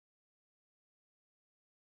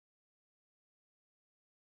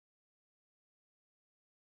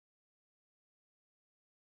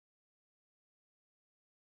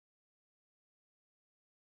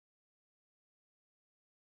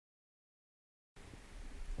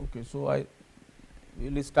Okay, so I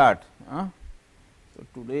will start. So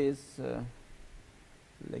today's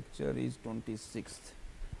lecture is 26th.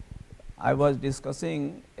 I was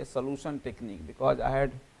discussing a solution technique because I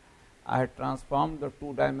had transformed the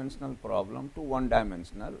two-dimensional problem to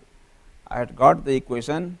one-dimensional. I had got the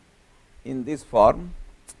equation in this form.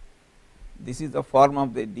 This is the form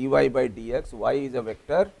of the dy by dx. Y is a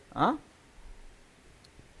vector.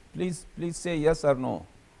 Please say yes or no.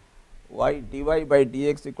 Y dy by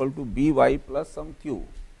dx equal to by plus some q.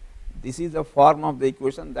 This is the form of the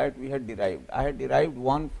equation that we had derived. I had derived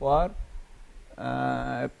one for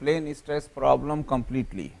plane stress problem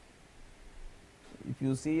completely. If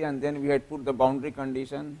you see, and then we had put the boundary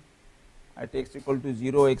condition at x equal to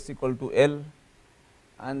 0, x equal to L,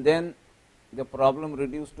 and then the problem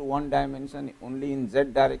reduced to one dimension only in z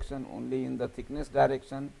direction, only in the thickness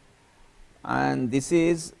direction, and this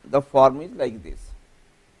is the form is like this.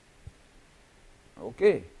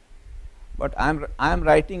 Okay, but I am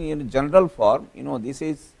writing in general form. You know, this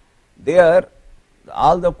is there.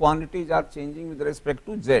 All the quantities are changing with respect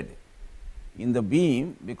to z in the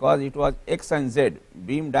beam, because it was x and z.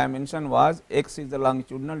 Beam dimension was x is the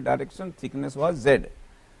longitudinal direction, thickness was z.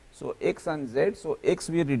 So x and z. So x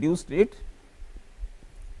we reduced it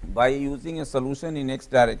by using a solution in x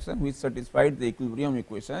direction which satisfied the equilibrium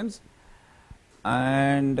equations,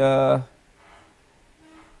 and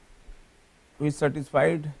which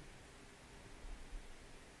satisfied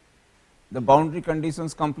the boundary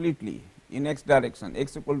conditions completely in x direction,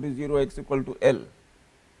 x equal to 0, x equal to L.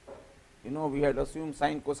 You know, we had assumed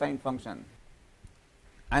sine cosine function,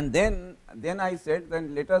 and then I said,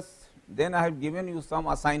 then I have given you some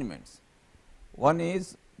assignments. One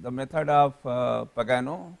is the method of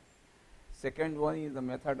Pagano, second one is the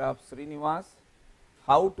method of Srinivas,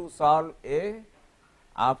 how to solve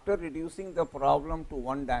after reducing the problem to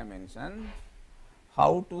one dimension,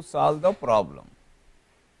 how to solve the problem.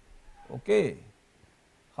 Okay,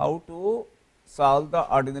 how to solve the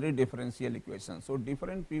ordinary differential equation. So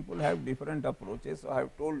different people have different approaches. So I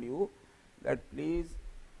have told you that please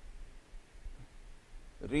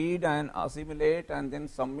read and assimilate and then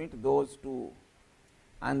submit those two,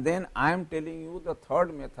 and then I am telling you the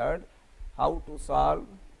third method, how to solve,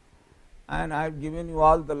 and I have given you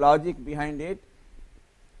all the logic behind it,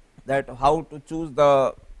 that how to choose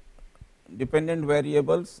the dependent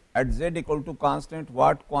variables at z equal to constant,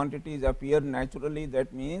 what quantities appear naturally,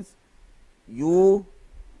 that means u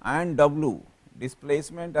and w,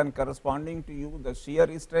 displacement and corresponding to u the shear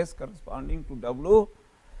stress, corresponding to w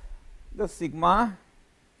the sigma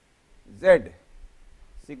z.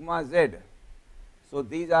 So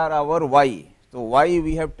these are our y. So y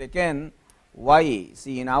we have taken y.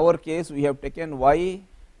 See, in our case we have taken y.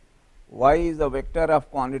 Y is a vector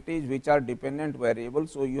of quantities which are dependent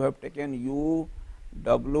variables. So you have taken u,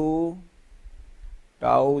 w,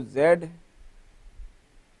 tau z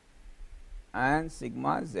and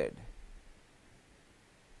sigma z.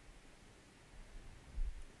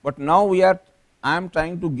 But now I am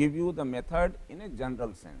trying to give you the method in a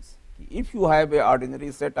general sense. If you have a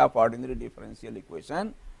ordinary set of ordinary differential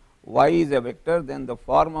equation, y is a vector, then the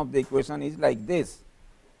form of the equation is like this,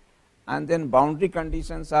 and then boundary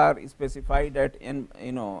conditions are specified at n,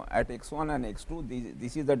 at x1 and x2.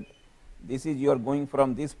 This is you are going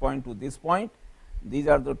from this point to this point. These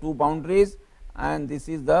are the two boundaries, and this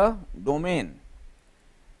is the domain.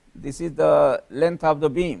 This is the length of the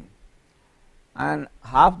beam, and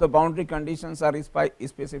half the boundary conditions are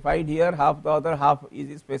specified here, half the other half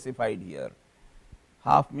is specified here.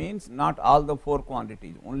 Half means not all the four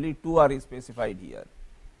quantities, only two are specified here.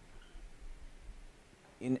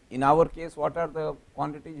 In our case, what are the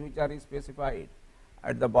quantities which are specified?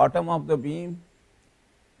 At the bottom of the beam,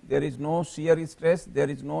 there is no shear stress, there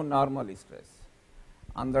is no normal stress.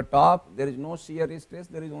 On the top, there is no shear stress,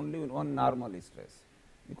 there is only one normal stress,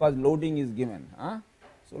 because loading is given.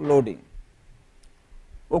 So loading.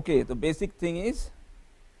 Okay, the basic thing is,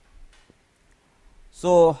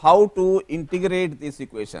 so how to integrate this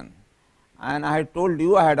equation, and I had told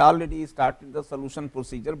you I had already started the solution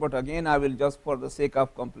procedure, but again I will, just for the sake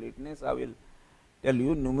of completeness, I will tell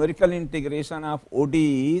you numerical integration of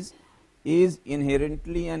ODEs is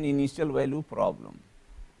inherently an initial value problem.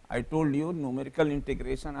 I told you numerical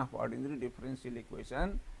integration of ordinary differential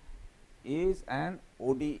equation is an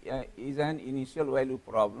is an initial value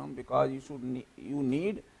problem, because you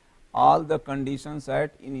need all the conditions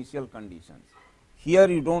at initial conditions. Here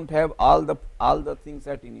you do not have all the things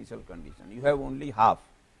at initial condition, you have only half.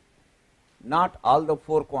 Not all the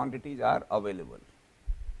four quantities are available,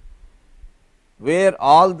 where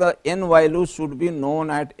all the n values should be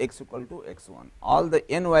known at x equal to x1. All the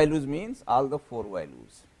n values means all the four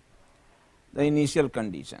values. the initial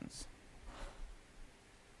conditions.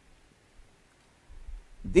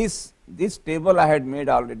 This table I had made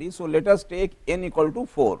already. So, let us take n equal to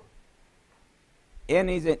 4. N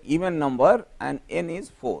is an even number and n is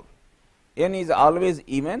 4. N is always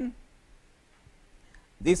even.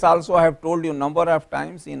 This also I have told you number of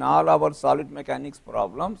times in all our solid mechanics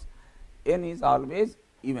problems, n is always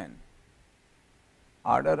even.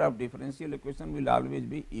 Order of differential equation will always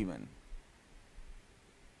be even.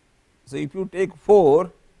 So, if you take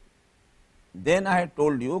 4, then I had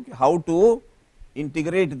told you how to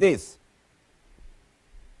integrate this,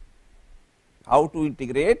 how to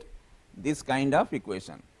integrate this kind of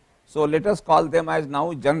equation. So, let us call them as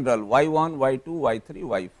now general y1, y2, y3,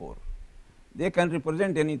 y4. They can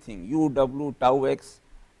represent anything u, w, tau x,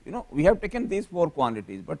 we have taken these 4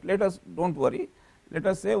 quantities, but let us do not worry, let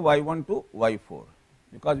us say y1 to y4,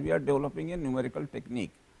 because we are developing a numerical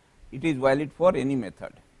technique, it is valid for any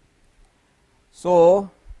method. So,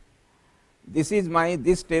 this is my,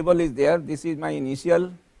 this table is there, this is my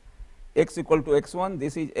initial x equal to x1,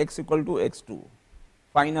 this is x equal to x2,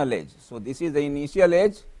 final edge. So, this is the initial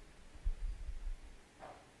edge,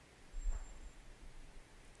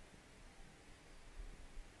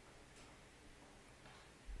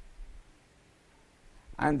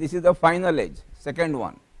 and this is the final edge, second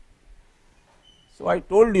one. So, I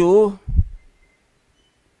told you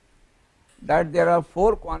that there are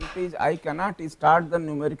 4 quantities, I cannot start the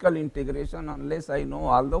numerical integration unless I know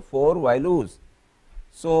all the 4 values.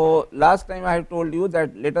 So, last time I have told you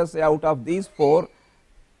that let us say out of these 4,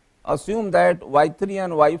 assume that y3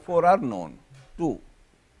 and y4 are known, 2,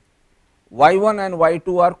 y1 and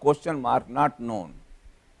y2 are question mark, not known.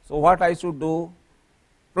 So, what I should do?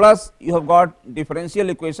 Plus you have got differential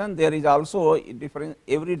equation, there is also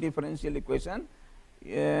every differential equation,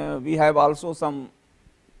 we have also some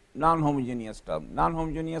non-homogeneous term.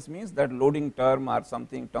 Non-homogeneous means that loading term or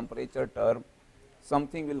something, temperature term,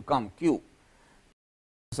 something will come q.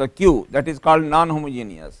 So, q, that is called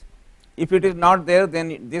non-homogeneous. If it is not there,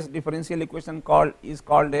 then this differential equation is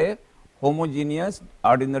called a homogeneous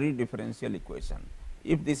ordinary differential equation.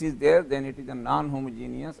 If this is there, then it is a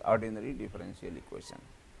non-homogeneous ordinary differential equation.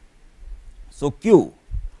 So, q.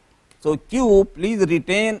 So, q, please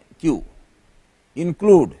retain q,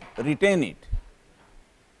 include, retain it.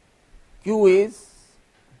 Q is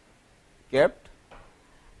kept,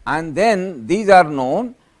 and then these are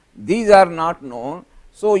known, these are not known.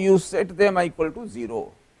 So, you set them equal to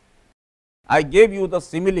 0. I gave you the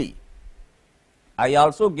simile. I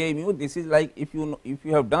also gave you, this is like if you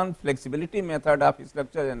have done flexibility method of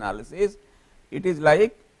structure analysis, it is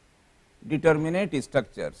like determinate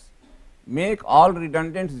structures. Make all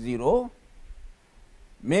redundant 0,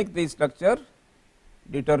 make the structure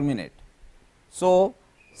determinate. So,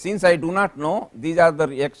 since I do not know, these are the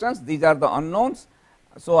reactions, these are the unknowns.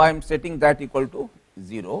 So, I am setting that equal to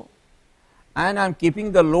 0 and I am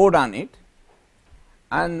keeping the load on it,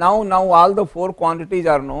 and now all the 4 quantities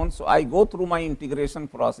are known. So, I go through my integration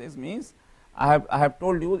process, means I have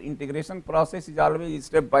told you integration process is always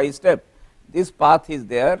step by step. This path is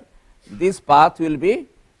there, this path will be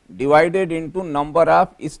divided into number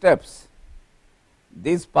of steps.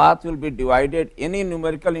 This path will be divided, any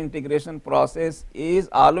numerical integration process is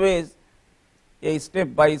always a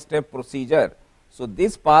step by step procedure. So,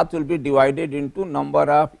 this path will be divided into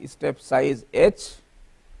number of step size h.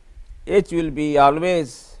 H will be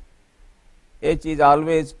always, h is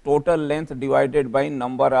always total length divided by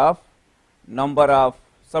number of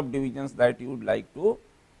subdivisions that you would like to.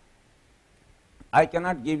 I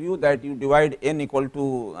cannot give you that you divide n equal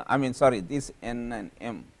to, this n and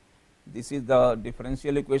m. This is the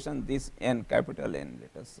differential equation, this n, capital N,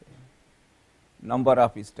 let us say, number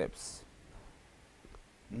of steps.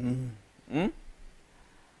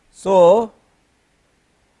 So,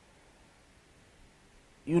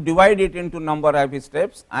 you divide it into number of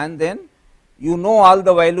steps, and then you know all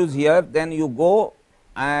the values here, then you go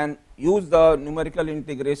and use the numerical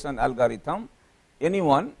integration algorithm, any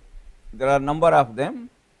one, there are number of them.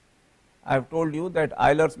 I have told you that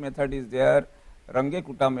Euler's method is there,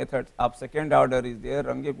 Runge-Kutta method of second order is there,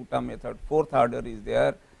 Runge-Kutta method fourth order is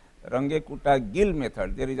there, Runge-Kutta-Gill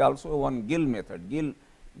method, there is also one Gill method. Gill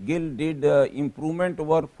did improvement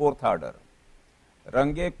over fourth order.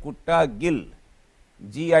 Runge-Kutta-Gill,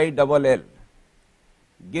 Gill,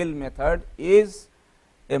 Gill method is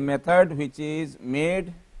a method which is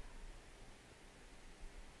made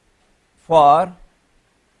for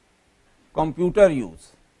computer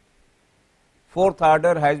use. Fourth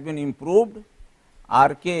order has been improved,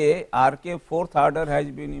 RK fourth order has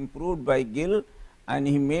been improved by Gill, and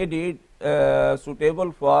he made it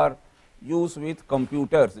suitable for use with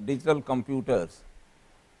computers, digital computers.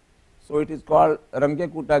 So, it is called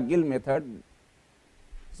Runge-Kutta-Gill method.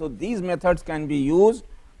 So, these methods can be used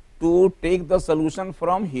to take the solution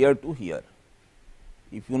from here to here.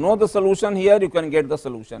 If you know the solution here, you can get the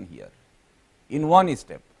solution here in one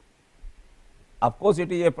step. Of course,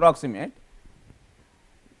 it is approximate.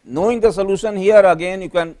 Knowing the solution here, again you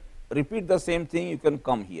can repeat the same thing, you can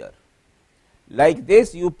come here. Like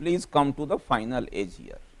this, you please come to the final edge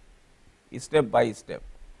here, step by step.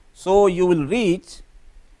 So, you will reach,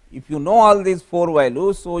 if you know all these 4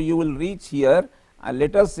 values, so you will reach here, and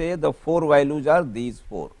let us say the 4 values are these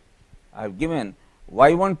 4. I have given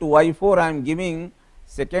y1 to y4, I am giving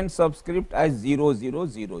second subscript as 0, 0,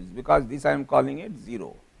 0, because this I am calling it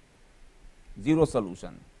 0, 0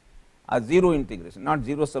 solution, a 0 integration, not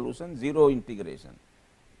 0 solution, 0 integration.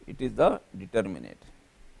 It is the determinate.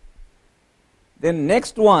 Then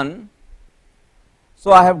next one,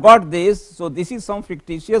 so I have got this. So, this is some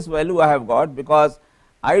fictitious value I have got, because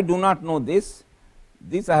I do not know this.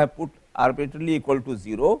 This I have put arbitrarily equal to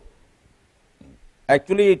 0.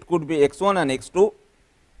 Actually, it could be x1 and x2.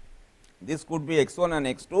 This could be x1 and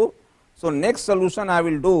x2. So, next solution I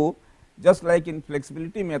will do, just like in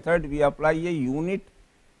flexibility method, we apply a unit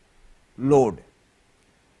load.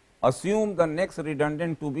 Assume the next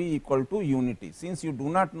redundant to be equal to unity. Since you do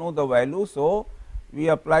not know the value, so we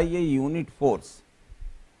apply a unit force,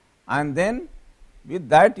 and then with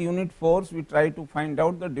that unit force we try to find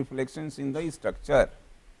out the deflections in the structure,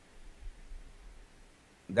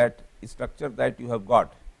 that you have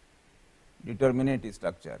got, determinate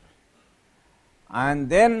structure. And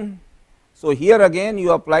then, so here again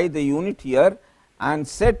you apply the unit here and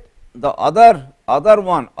set the other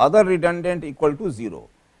redundant equal to 0.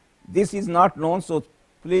 This is not known, so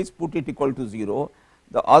please put it equal to 0.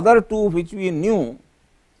 The other two which we knew,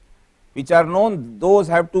 which are known, those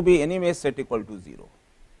have to be anyway set equal to 0.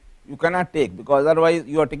 You cannot take, because otherwise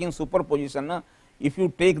you are taking superposition. Na? If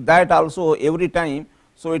you take that also every time,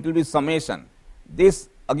 so it will be summation. This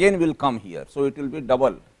again will come here, so it will be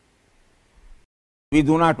double. We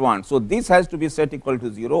do not want. So, this has to be set equal to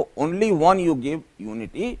 0. Only one you give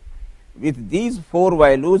unity. With these 4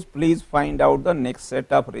 values, please find out the next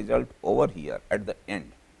set of result over here at the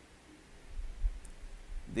end.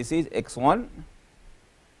 This is x1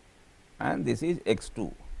 and this is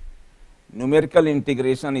x2. Numerical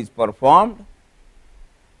integration is performed,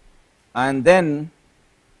 and then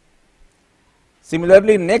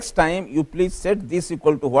similarly next time you please set this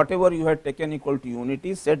equal to whatever you had taken equal to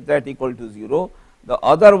unity, set that equal to 0. The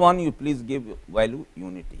other one you please give value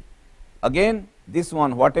unity. Again this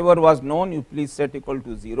one, whatever was known, you please set equal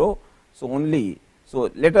to 0. So, only,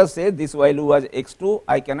 so let us say this value was x2,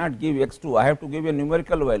 I cannot give x2, I have to give a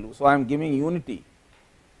numerical value. So, I am giving unity,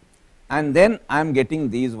 and then I am getting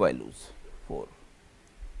these values 4.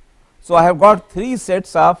 So, I have got 3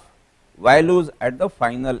 sets of values at the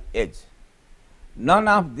final edge. None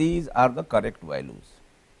of these are the correct values,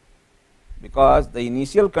 because the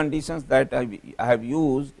initial conditions that I have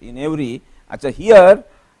used in every, here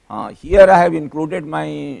I have included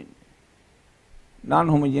my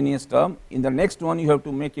non-homogeneous term. In the next one you have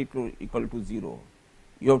to make it equal to 0.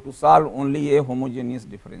 You have to solve only a homogeneous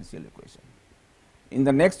differential equation. In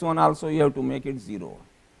the next one also you have to make it 0.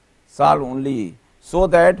 Solve only, so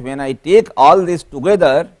that when I take all this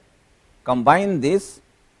together, combine this,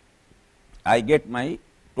 I get my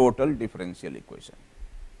total differential equation.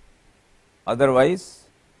 Otherwise,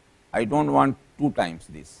 I do not want 2 times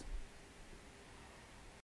this.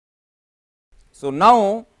 So,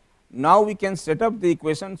 now we can set up the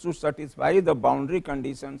equation to satisfy the boundary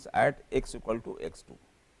conditions at x equal to x2.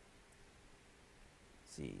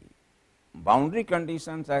 See, boundary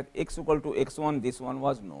conditions at x equal to x1, this one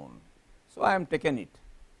was known. So, I am taken it.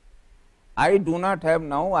 I do not have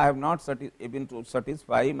now, I have not able to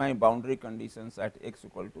satisfy my boundary conditions at x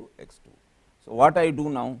equal to x2. So, what I do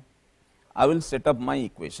now? I will set up my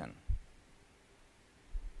equation.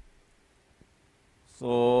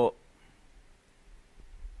 So,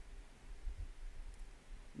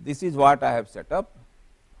 this is what I have set up.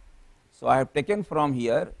 So, I have taken from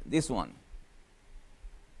here this one.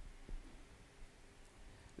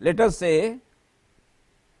 Let us say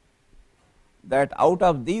that out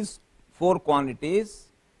of these 4 quantities,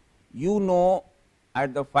 you know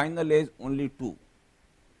at the final edge only 2,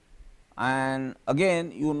 and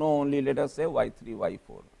again you know only, let us say y3,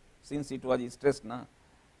 y4. Since it was stress, na,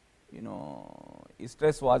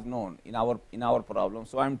 stress was known in our problem.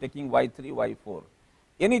 So, I am taking y3, y4.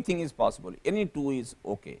 Anything is possible, any 2 is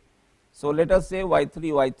okay. So, let us say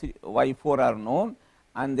y3, y4 are known,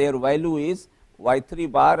 and their value is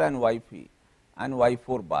y3 bar and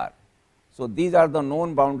y4 bar. So, these are the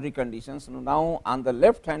known boundary conditions. Now, on the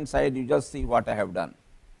left hand side you just see what I have done.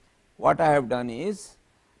 What I have done is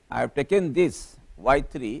I have taken this y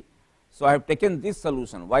 3. So, I have taken this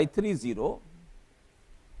solution y 3 0,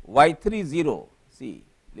 y 3 0, see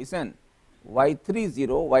listen, y 3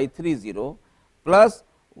 0, y 3 0 plus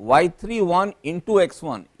y 3 1 into x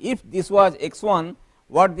 1. If this was x 1,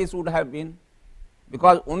 what this would have been?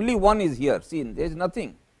 Because only 1 is here, see there is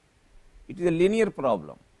nothing, it is a linear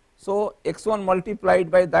problem. So, x 1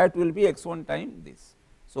 multiplied by that will be x 1 times this.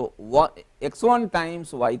 So, x 1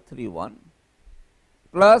 times y 3 1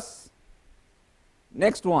 plus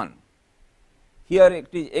next one, here it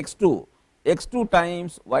is x 2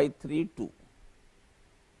 times y 3 2,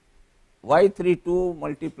 y 3 2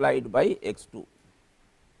 multiplied by x 2,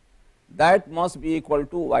 that must be equal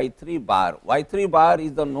to y 3 bar. Y 3 bar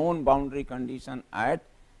is the known boundary condition at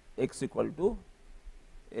x equal to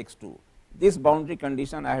x 2. This boundary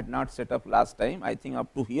condition I had not set up last time, I think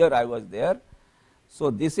up to here I was there. So,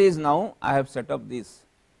 this is now I have set up this.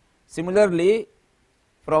 Similarly,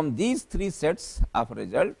 from these three sets of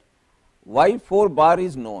result, y 4 bar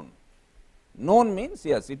is known. Known means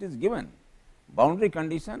yes, it is given, boundary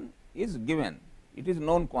condition is given, it is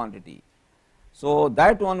known quantity. So,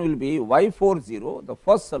 that one will be y 4 0, the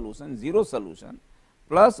first solution 0 solution,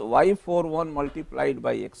 plus y 4 1 multiplied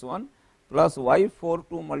by x 1 plus y 4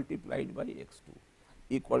 2 multiplied by x 2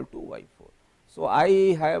 equal to y 4. So,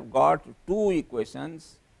 I have got two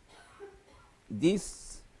equations,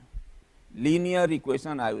 this linear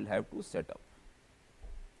equation I will have to set up.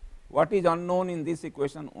 What is unknown in this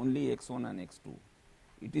equation? Only x 1 and x 2.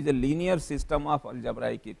 It is a linear system of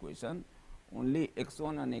algebraic equation, only x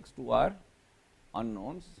 1 and x 2 are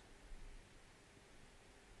unknowns.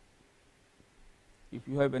 If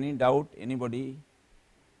you have any doubt, anybody,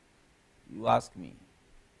 you ask me,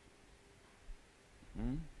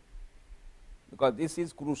 because this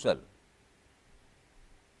is crucial.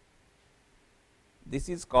 This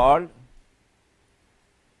is called,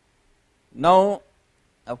 now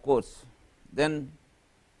of course, then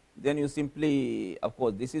you simply, of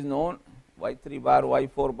course, this is known y 3 bar, y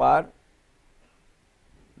 4 bar.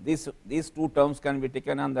 These two terms can be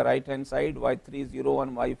taken on the right hand side, y 3 0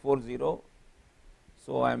 and y 4 0.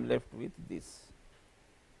 So, I am left with this.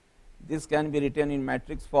 This can be written in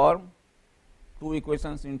matrix form, two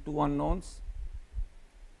equations in two unknowns.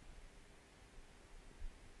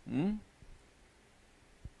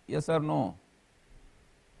 Yes or no?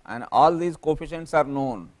 And all these coefficients are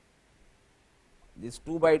known. This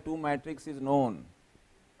 2 by 2 matrix is known.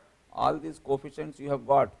 All these coefficients you have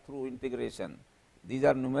got through integration. These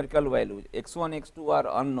are numerical values. X 1, x 2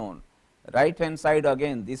 are unknown. Right hand side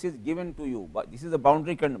again, this is given to you, but this is the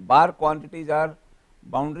boundary bar quantities are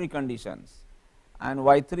boundary conditions, and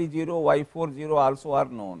y 3 0, y 4 0 also are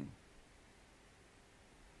known.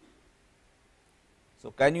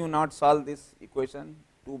 So, can you not solve this equation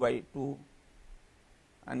 2 by 2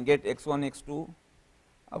 and get x 1, x 2?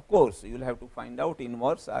 Of course, you will have to find out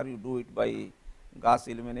inverse, or you do it by Gauss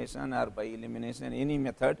elimination or by elimination, any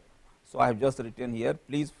method. So, I have just written here,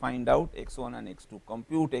 please find out x 1 and x 2,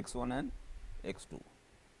 compute x 1 and x 2.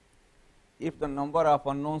 If the number of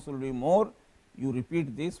unknowns will be more, you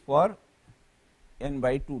repeat this for n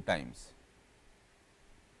by 2 times.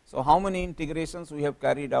 So, how many integrations we have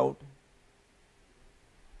carried out?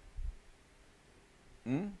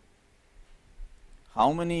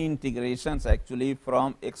 How many integrations actually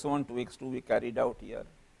from x 1 to x 2 we carried out here?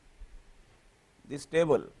 This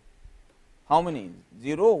table, how many?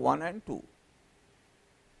 0, 1 and 2,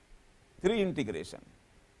 3 integration.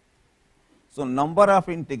 So, number of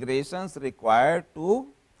integrations required to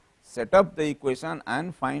set up the equation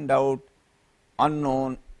and find out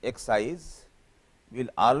unknown xi's will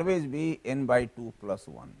always be n by 2 plus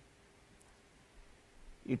 1.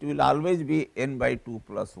 It will always be n by 2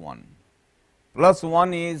 plus 1. Plus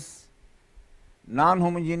 1 is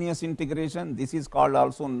non-homogeneous integration. This is called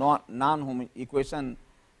also non-homogeneous equation.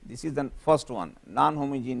 This is the first one,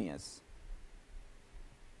 non-homogeneous.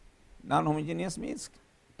 Non-homogeneous means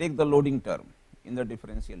take the loading term in the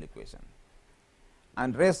differential equation,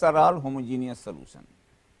 and rest are all homogeneous solution.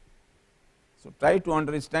 So, try to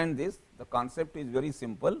understand this. The concept is very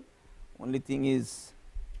simple, only thing is,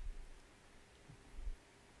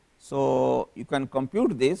 so you can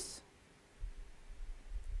compute this,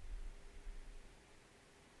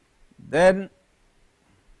 then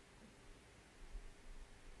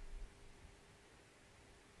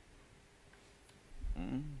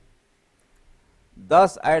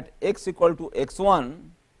thus at x equal to x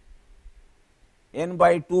 1, n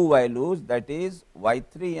by 2 values, that is y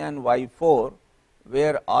 3 and y 4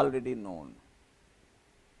 were already known.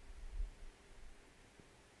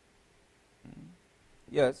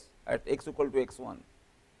 yes, at x equal to x 1,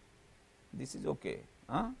 this is okay.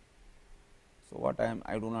 Huh? So, what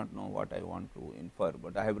I do not know what I want to infer,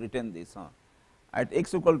 but I have written this. At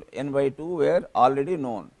x equal to n by 2 were already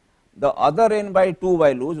known. The other n by 2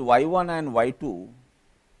 values y 1 and y 2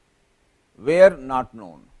 were not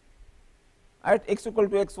known at x equal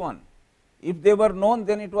to x 1. If they were known,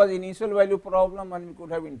 then it was initial value problem and we could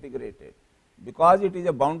have integrated. Because it is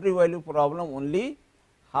a boundary value problem, only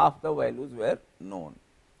half the values were known.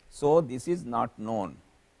 So, this is not known.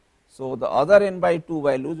 So, the other n by 2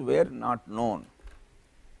 values were not known,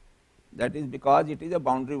 that is because it is a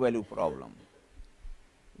boundary value problem.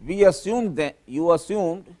 We assumed that you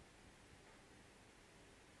assumed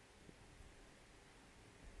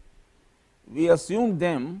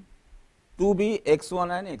them to be x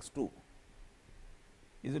 1 and x 2.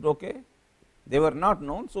 Is it okay? They were not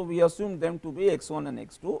known. So, we assumed them to be x 1 and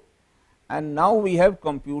x 2, and now we have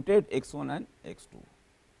computed x 1 and x 2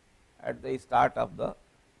 at the start of the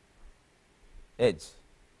edge.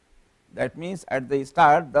 That means, at the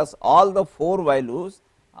start, thus all the 4 values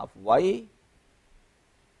of y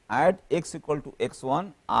at x equal to x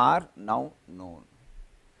 1 are now known.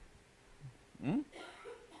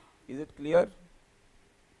 Is it clear?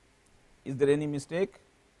 Is there any mistake?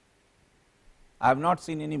 I have not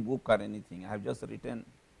seen any book or anything, I have just written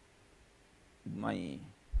my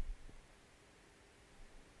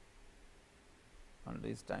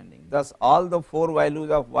understanding. Thus, all the 4 values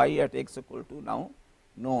of y at x equal to now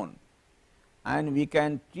known, and we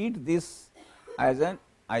can treat this as an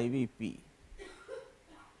IVP.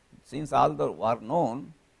 Since all the are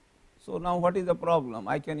known, so now what is the problem?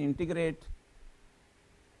 I can integrate,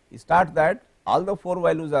 start that all the 4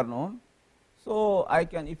 values are known. So, I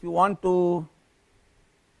can, if you want to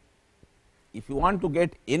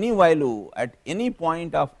get any value at any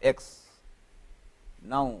point of x,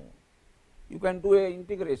 now you can do a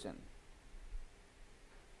integration.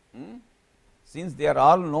 Since they are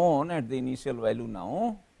all known at the initial value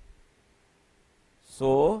now,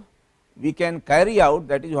 so we can carry out,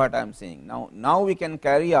 that is what I am saying. Now we can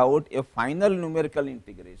carry out a final numerical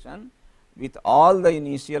integration with all the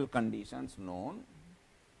initial conditions known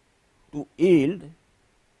to yield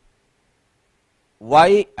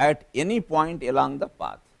y at any point along the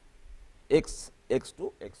path x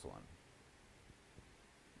to x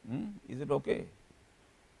 1. Is it okay?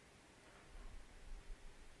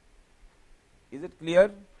 Is it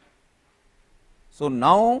clear? So,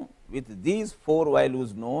 now with these 4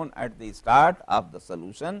 values known at the start of the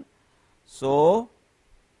solution, so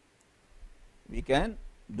we can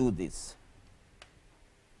do this.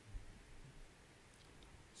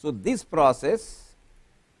 So, this process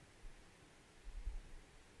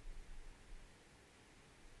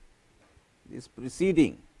is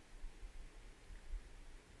preceding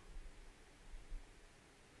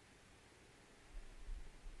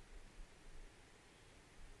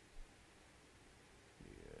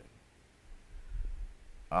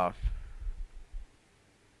of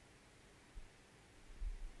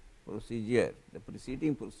procedure, the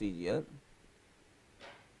preceding procedure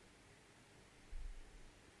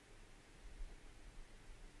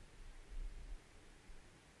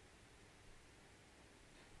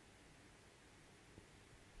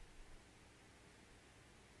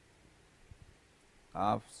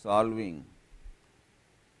of solving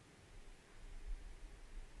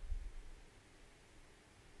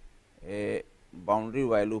a boundary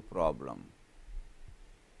value problem.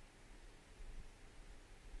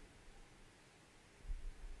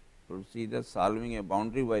 Procedure solving a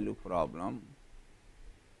boundary value problem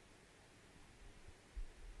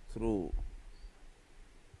through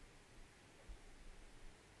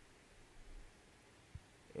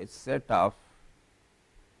a set of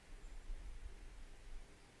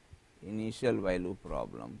initial value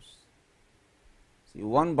problems. See,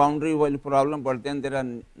 one boundary value problem, but then there are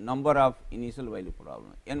number of initial value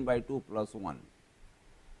problems n by 2 plus 1.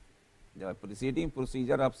 The preceding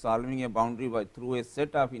procedure of solving a boundary through a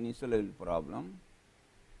set of initial value problem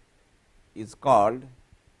is called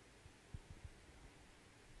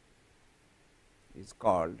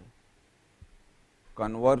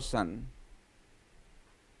conversion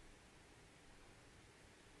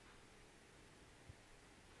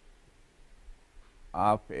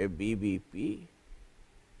of a BBP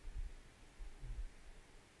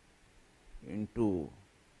into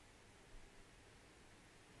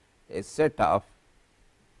a set of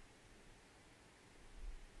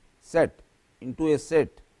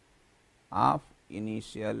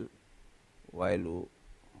initial value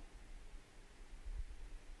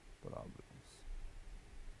problems.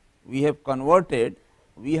 We have converted,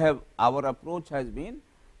 our approach has been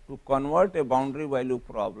to convert a boundary value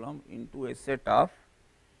problem into a set of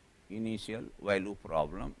initial value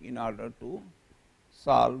problem in order to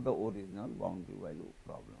solve the original boundary value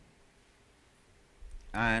problem.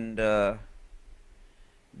 And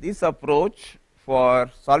this approach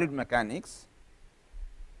for solid mechanics,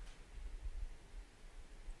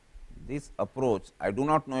 this approach, I do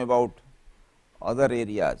not know about other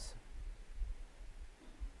areas.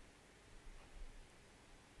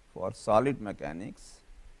 For solid mechanics,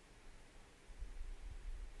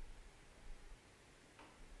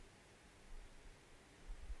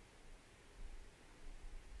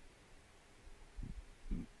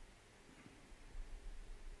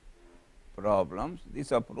 problems,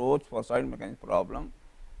 this approach for solid mechanics problem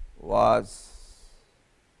was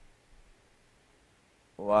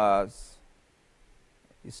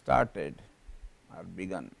started or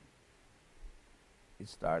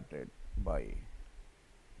started by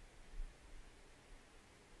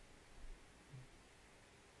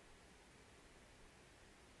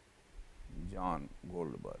John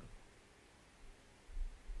Goldberg.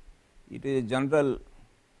 It is a general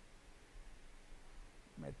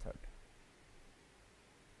method.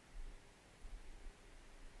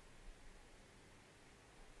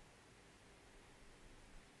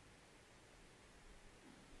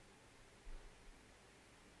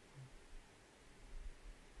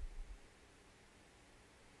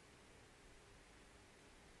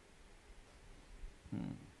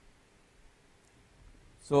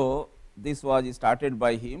 So, this was started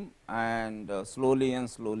by him, and slowly and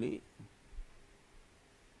slowly,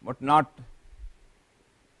 but not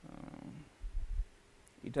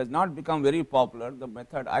it has not become very popular. The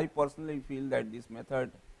method, I personally feel that this method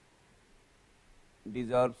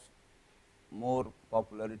deserves more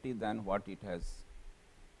popularity than what it has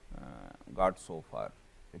got so far,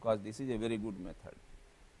 because this is a very good method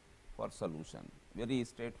for solution, very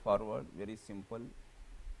straightforward, very simple.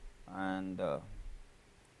 And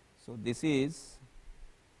so, this is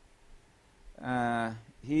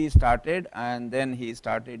he started, and then he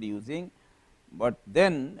started using, but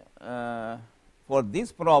then for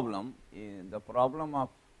this problem, the problem of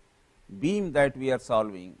beam that we are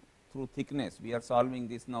solving through thickness, we are solving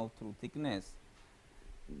this now through thickness.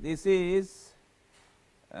 This is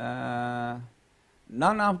none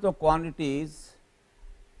of the quantities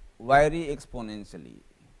vary exponentially.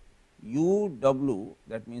 U w,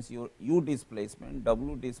 that means your u displacement,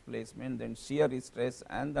 w displacement, then shear stress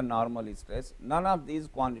and the normal stress, none of these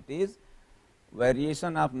quantities,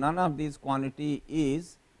 variation of none of these quantity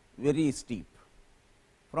is very steep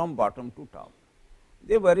from bottom to top.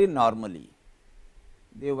 They vary normally,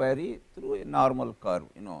 they vary through a normal curve,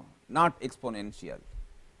 not exponential.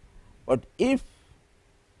 But if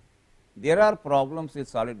there are problems with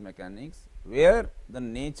solid mechanics where the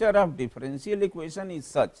nature of differential equation is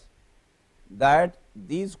such that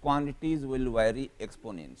these quantities will vary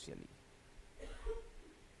exponentially.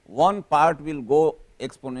 One part will go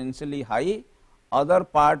exponentially high, other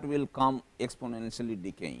part will come exponentially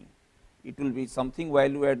decaying. It will be something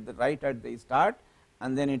value at the right at the start,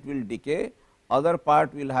 and then it will decay. Other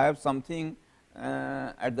part will have something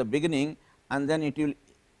at the beginning, and then it will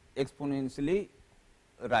exponentially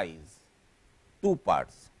rise. Two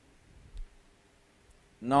parts.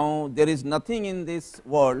 Now, there is nothing in this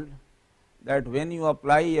world that when you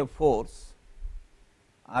apply a force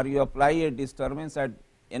or you apply a disturbance at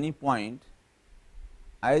any point,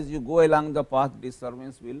 as you go along the path,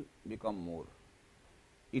 disturbance will become more.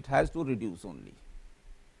 It has to reduce only.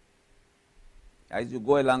 As you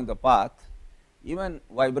go along the path, even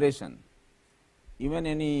vibration, even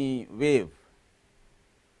any wave,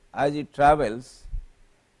 as it travels,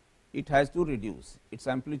 it has to reduce, its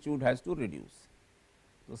amplitude has to reduce.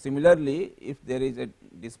 So, similarly, if there is a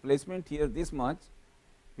displacement here this much,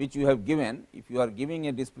 which you have given, if you are giving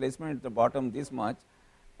a displacement at the bottom this much,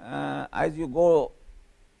 as you go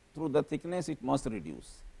through the thickness, it must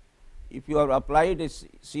reduce. If you have applied a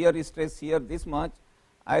shear stress here this much,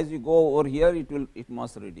 as you go over here, it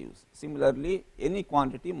must reduce. Similarly, any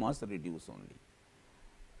quantity must reduce only,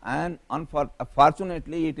 and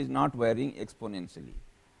unfortunately, it is not varying exponentially.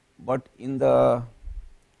 But in the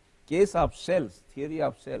case of shells, theory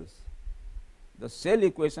of shells, the shell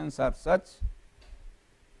equations are such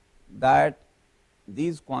that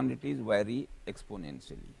these quantities vary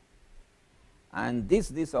exponentially, and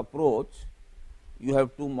this approach, you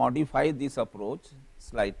have to modify this approach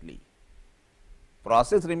slightly.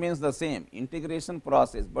 Process remains the same, integration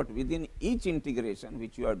process, but within each integration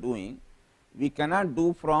which you are doing, we cannot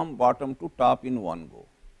do from bottom to top in one go.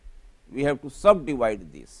 We have to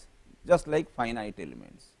subdivide this, just like finite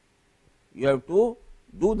elements. You have to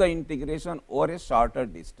do the integration over a shorter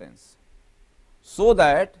distance, so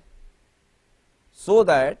that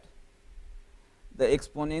the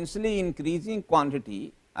exponentially increasing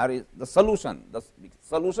quantity or the solution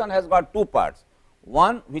has got two parts,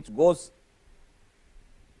 one which goes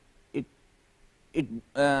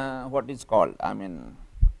what is called, I mean,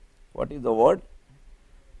 what is the word,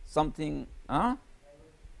 something, no,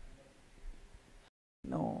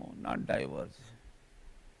 not diverge,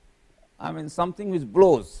 I mean something which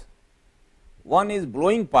blows. One is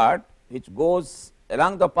blowing part which goes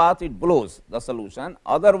along the path, it blows the solution,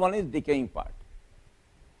 other one is decaying part.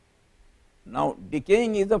 Now,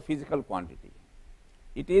 decaying is a physical quantity,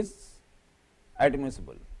 it is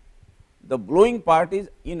admissible, the blowing part is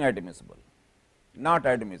inadmissible, not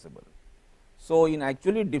admissible. So, in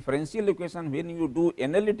actually differential equation, when you do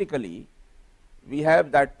analytically, we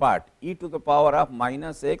have that part e to the power of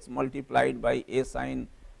minus x multiplied by a sine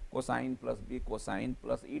cosine plus b cosine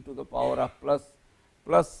plus e to the power of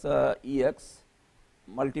plus ex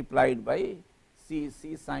multiplied by c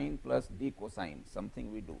sine plus d cosine,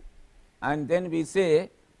 something we do, and then we say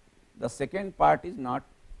the second part is not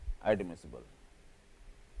admissible,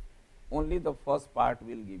 only the first part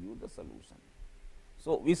will give you the solution.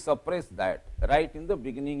 So, we suppress that right in the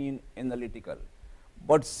beginning in analytical,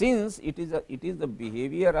 but since it is the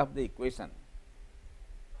behavior of the equation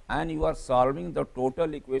and you are solving the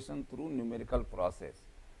total equation through numerical process,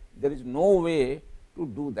 there is no way to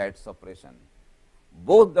do that suppression.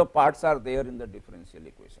 Both the parts are there in the differential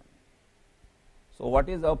equation. So, what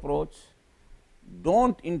is the approach? Do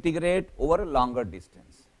not integrate over a longer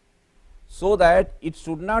distance, so that it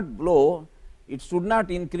should not blow, it should not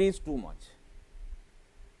increase too much.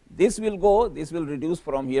 This will go, this will reduce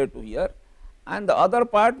from here to here, and the other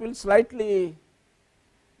part will slightly,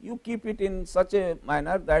 you keep it in such a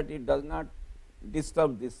manner that it does not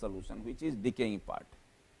disturb this solution, which is decaying part.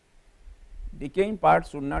 Decaying part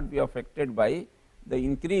should not be affected by the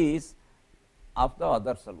increase of the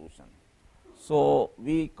other solution. So,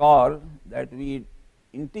 we call that we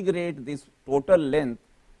integrate this total length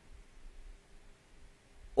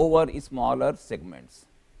over smaller segments,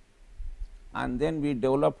 and then we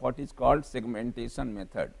develop what is called segmentation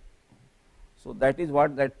method. So, that is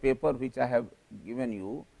what that paper which I have given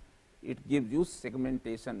you, it gives you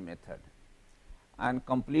segmentation method, and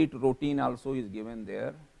complete routine also is given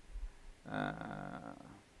there.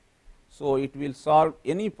 So, it will solve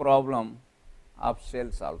any problem of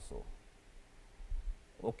shells also.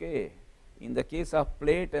 Okay. In the case of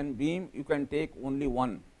plate and beam, you can take only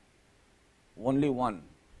one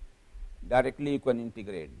directly you can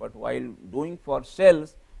integrate, but while doing for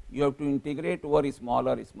shells you have to integrate over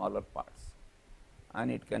smaller parts,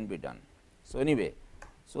 and it can be done. So, anyway,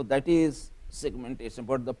 so that is segmentation,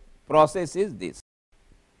 but the process is this.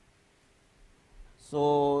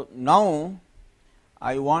 So, now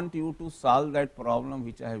I want you to solve that problem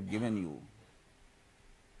which I have given you.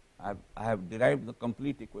 I have derived the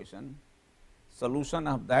complete equation, solution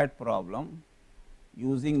of that problem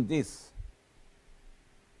using this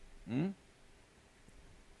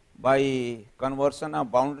by conversion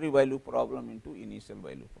of boundary value problem into initial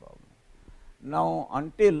value problem. Now,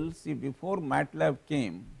 until, see, before MATLAB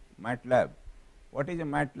came, MATLAB, what is a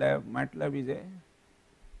MATLAB? MATLAB is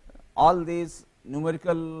all these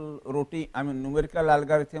numerical routine, I mean numerical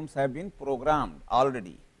algorithms have been programmed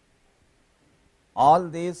already. All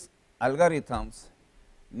these algorithms,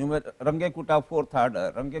 Runge-Kutta fourth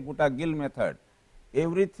order, Runge-Kutta-Gill method,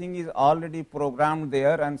 everything is already programmed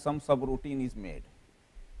there, and some subroutine is made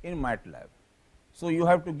in MATLAB. So, you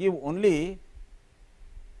have to give only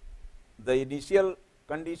the initial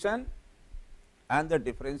condition and the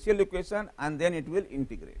differential equation, and then it will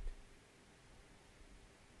integrate.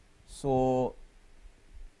 So,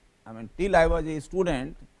 I mean till I was a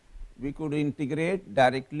student, we could integrate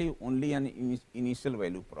directly only an initial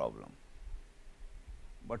value problem,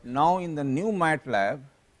 but now in the new MATLAB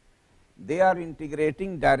they are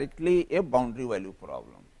integrating directly a boundary value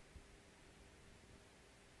problem.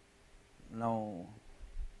 Now,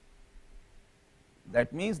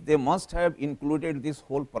 that means they must have included this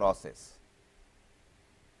whole process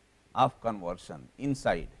of conversion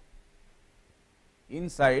inside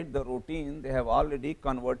the routine. They have already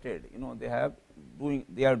converted,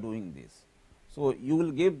 they are doing this. So, you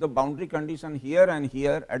will give the boundary condition here and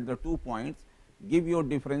here at the 2 points, give your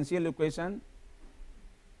differential equation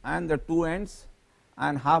and the two ends,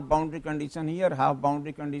 and half boundary condition here, half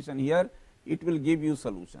boundary condition here, it will give you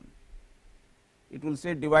solution. It will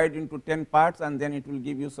say divide into 10 parts, and then it will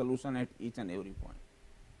give you solution at each and every point.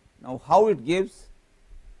 Now, how it gives?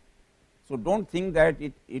 So, do not think that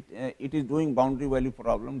it is doing boundary value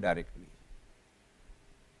problem directly.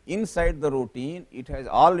 inside the routine it has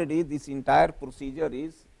already this entire procedure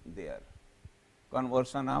is there,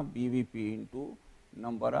 conversion of BVP into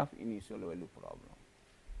number of initial value problem.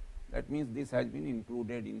 That means this has been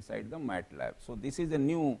included inside the MATLAB. So, this is a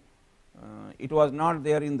new, it was not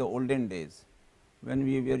there in the olden days when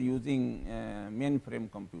we were using mainframe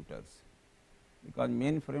computers, because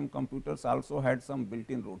mainframe computers also had some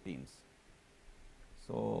built-in routines.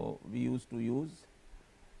 So, we used to use,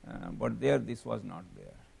 but there this was not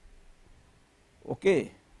there.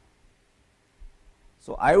 Okay.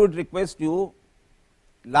 So, I would request you,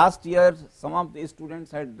 last year some of the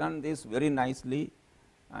students had done this very nicely,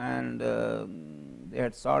 and they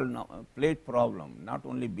had solved plate problem, not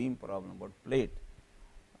only beam problem, but plate,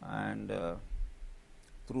 and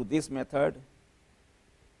through this method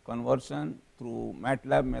conversion through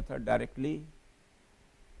MATLAB method directly,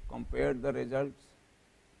 compared the results,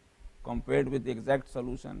 compared with the exact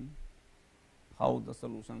solution, how the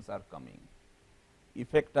solutions are coming,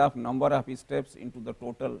 effect of number of steps into the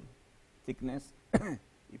total thickness.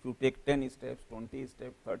 If you take 10 steps, 20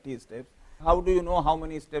 steps, 30 steps, how do you know how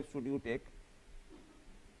many steps should you take?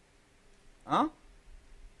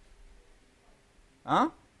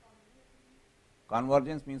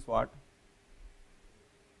 Convergence means what?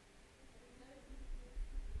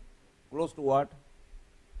 Close to what?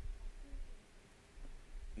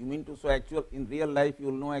 You mean to say actual, in real life you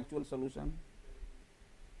will know actual solution?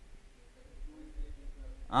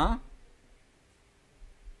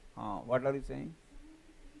 What are you saying?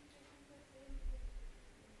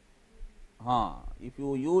 If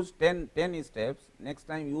you use 10 steps, next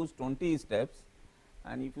time use 20 steps,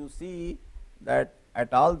 and if you see that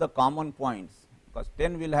at all the common points, because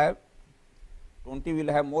 10 will have, 20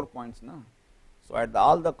 will have more points, na? So, at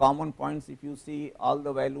all the common points, if you see all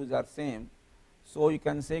the values are same, so you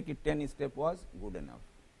can say that 10 step was good enough.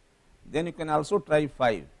 Then you can also try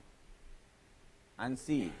 5 and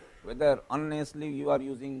see whether honestly you are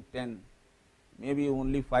using 10, maybe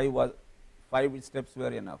only 5 steps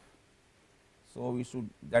were enough. So, we should,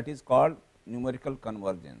 that is called numerical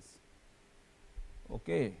convergence.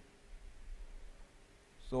 Okay.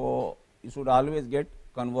 So, you should always get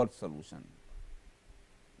converged solution,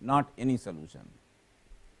 not any solution.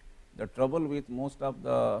 The trouble with most of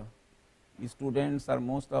the students or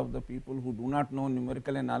most of the people who do not know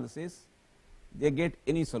numerical analysis, they get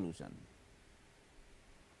any solution.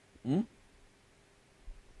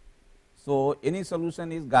 So, any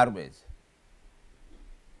solution is garbage.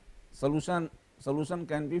 Solution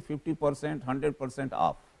can be 50%, 100%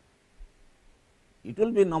 off. It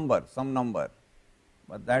will be number, some number,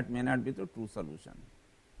 but that may not be the true solution.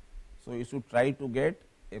 So, you should try to get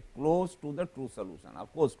a close to the true solution.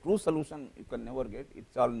 Of course, true solution you can never get, it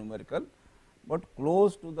is all numerical, but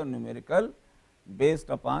close to the numerical based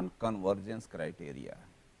upon convergence criteria.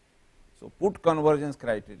 So, put convergence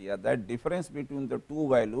criteria, that difference between the two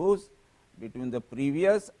values, between the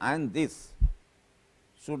previous and this,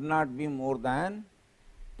 should not be more than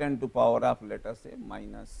 10 to power of, let us say,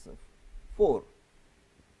 minus 4.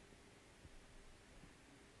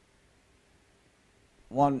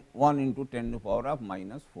 1 into 10 to power of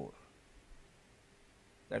minus 4.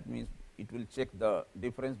 That means, it will check the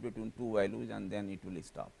difference between two values and then it will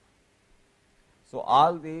stop. So,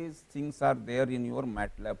 all these things are there in your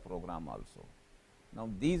MATLAB program also. Now,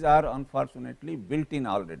 these are unfortunately built in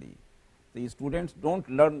already. The students do not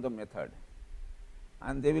learn the method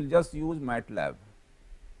and they will just use MATLAB.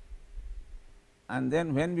 And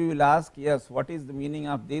then when we will ask, yes, what is the meaning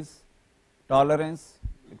of this tolerance,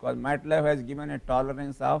 because MATLAB has given a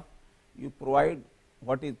tolerance of, you provide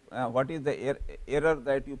what is the error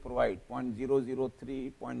that you provide,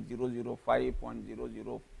 0.003, 0.005,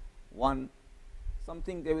 0.001,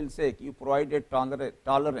 something they will say you provide a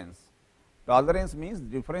tolerance. Tolerance means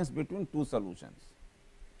difference between two solutions.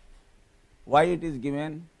 Why it is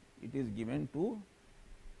given? It is given to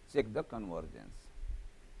check the convergence.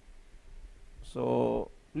 So,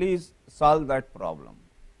 please solve that problem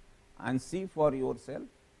and see for yourself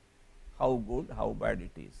how good, how bad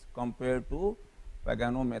it is compared to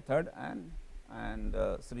Pagano method and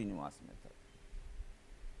Srinivas method.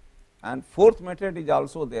 And fourth method is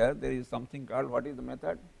also there. There is something called, what is the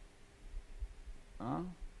method?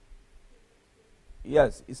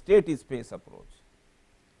 Yes, state space approach.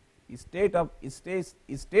 State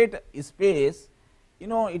space, you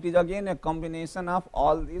know, it is again a combination of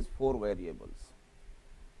all these 4 variables.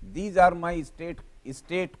 These are my state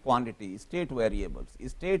quantity, state variables,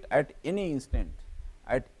 state at any instant,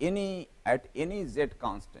 at any z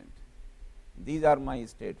constant. These are my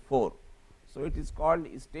state 4. So, it is called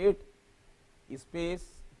state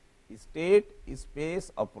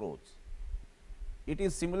space approach. it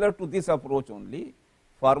is similar to this approach only,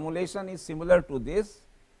 formulation is similar to this,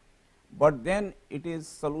 but then it is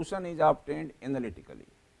solution is obtained analytically.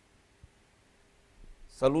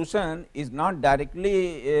 Solution is not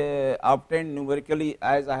directly obtained numerically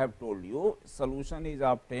as I have told you, solution is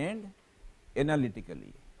obtained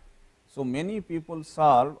analytically. So, many people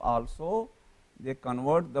solve also, they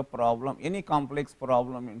convert the problem, any complex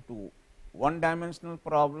problem, into one dimensional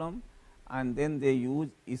problem, and then they use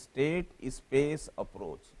state space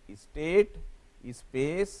approach, state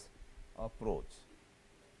space approach.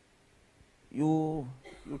 You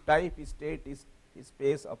type state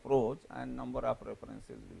space approach and number of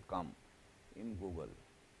references will come in Google.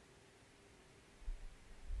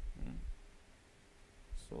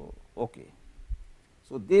 So, okay.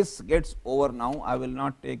 So, this gets over now, I will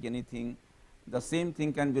not take anything. The same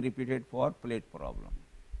thing can be repeated for plate problem.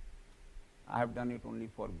 I have done it only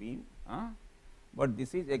for beam, but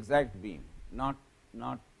this is exact beam, not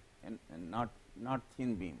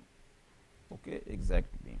thin beam, okay, exact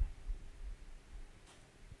beam.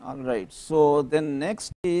 All right. So, then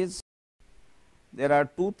next is, there are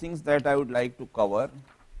two things that I would like to cover.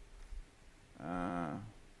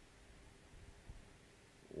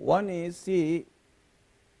 One is, see,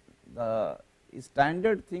 the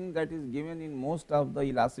standard thing that is given in most of the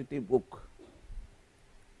elasticity book,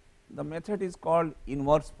 the method is called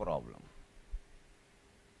inverse problem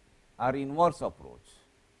or inverse approach.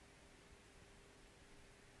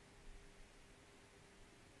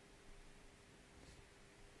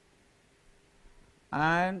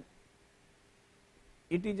 And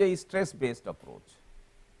it is a stress based approach.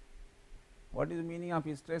 What is the meaning of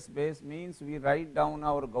stress based? Means we write down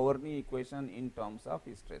our governing equation in terms of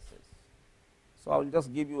stresses. So, I will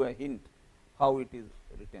just give you a hint how it is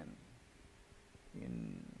written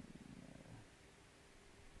in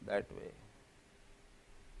that way.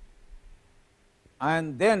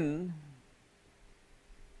 And then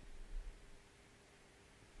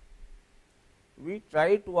we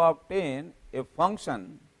try to obtain a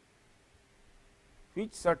function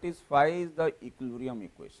which satisfies the equilibrium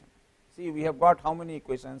equation. See, we have got how many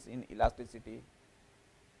equations in elasticity?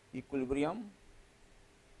 Equilibrium,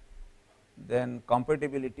 then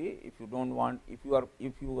compatibility. If you don't want, if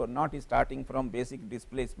you are not starting from basic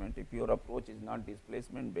displacement, if your approach is not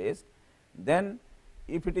displacement based, then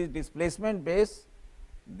if it is displacement based,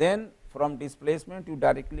 then from displacement you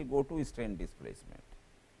directly go to strain displacement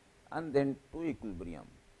and then to equilibrium,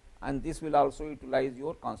 and this will also utilize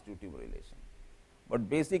your constitutive relation. But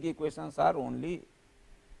basic equations are only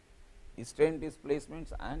strain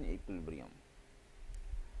displacements and equilibrium.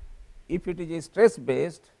 If it is a stress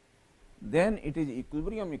based, then it is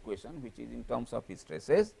equilibrium equation which is in terms of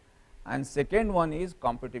stresses, and second one is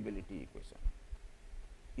compatibility equation,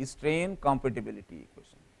 strain compatibility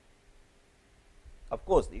equation. Of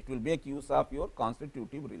course, it will make use of your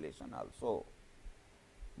constitutive relation also,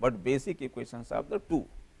 but basic equations are the two.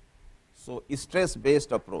 So, stress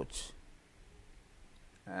based approach,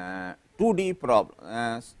 2D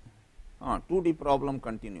problem, 2D problem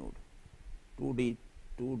continued, 2D,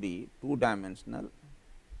 two dimensional,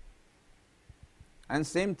 and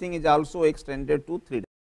same thing is also extended to 3D.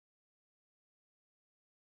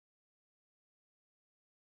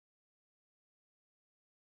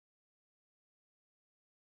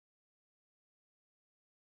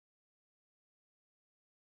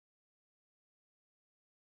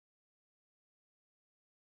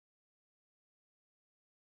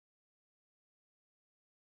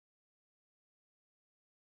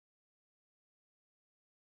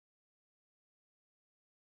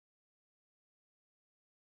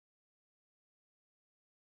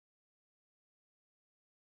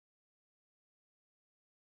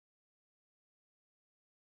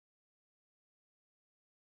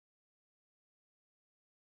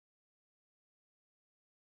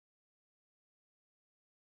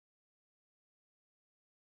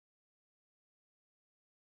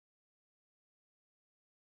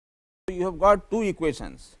 You have got two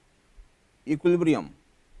equations, equilibrium,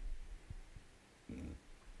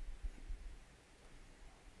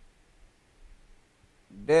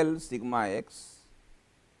 del sigma x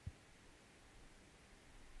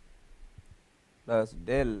plus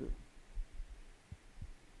del,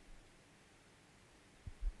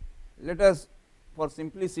 let us for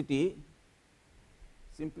simplicity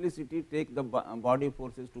take the body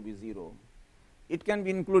forces to be 0. It can be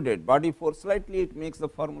included body force, slightly it makes the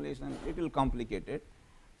formulation little complicated.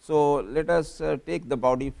 So, let us take the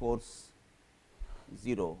body force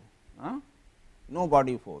 0, no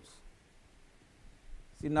body force.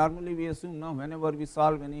 See, normally we assume now whenever we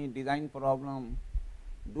solve any design problem,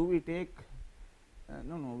 do we take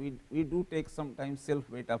no, we do take sometimes self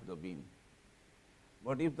weight of the beam,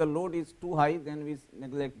 but if the load is too high, then we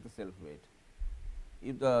neglect the self weight.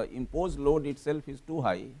 If the imposed load itself is too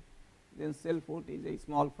high, then self weight is a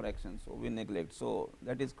small fraction, so we neglect. So,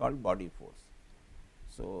 that is called body force.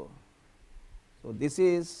 So, this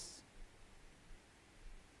is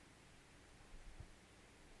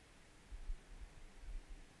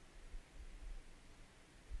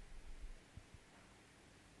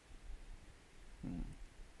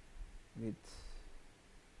with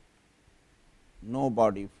no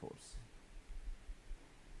body force.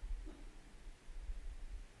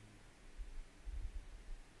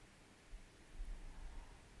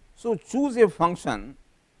 So, choose a function,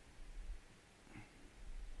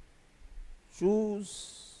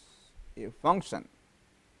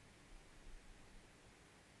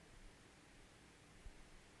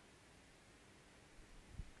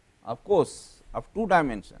 of course, of 2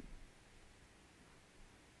 dimension.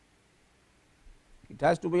 It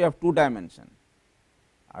has to be of 2 dimension,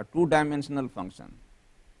 a 2 dimensional function.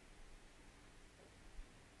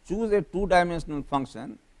 Choose a 2 dimensional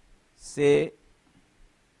function, say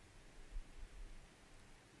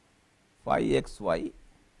phi x y,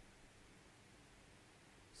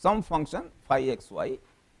 some function phi x y,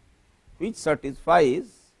 which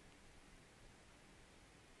satisfies,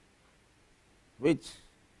 which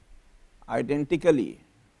identically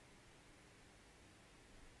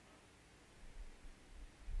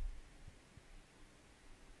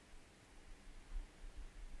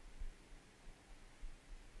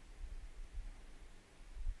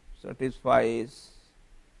satisfies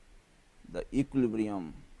the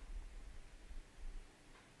equilibrium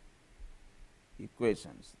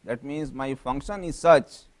equations. That means, my function is such,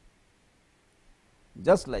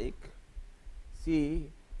 just like, see,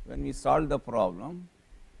 when we solve the problem,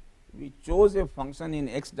 we chose a function in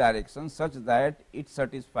x direction such that it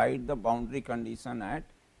satisfied the boundary condition at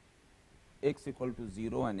x equal to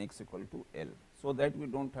 0 and x equal to L. So, that we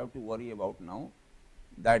do not have to worry about now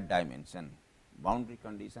that dimension, boundary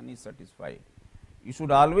condition is satisfied. You should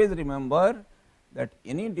always remember that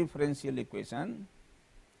any differential equation,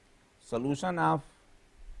 solution of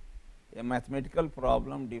a mathematical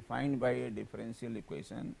problem defined by a differential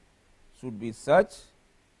equation should be such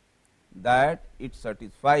that it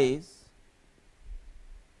satisfies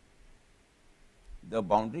the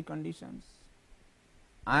boundary conditions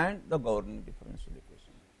and the governing differential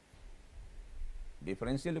equation.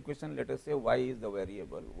 Differential equation, let us say y is the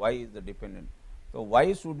variable, y is the dependent. So,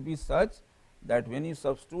 y should be such that when you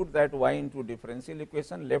substitute that y into differential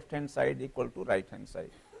equation, left hand side equal to right hand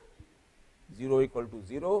side, 0 equal to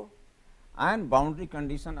 0, and boundary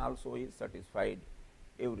condition also is satisfied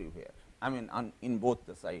everywhere. I mean, in both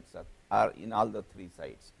the sides or in all the 3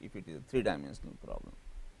 sides, if it is a 3 dimensional problem.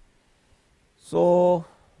 So,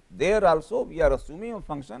 there also we are assuming a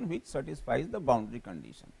function which satisfies the boundary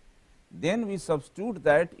condition. Then we substitute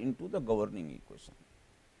that into the governing equation,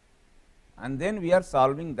 and then we are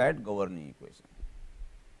solving that governing equation,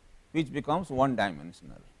 which becomes 1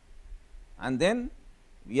 dimensional, and then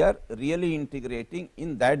we are really integrating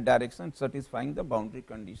in that direction, satisfying the boundary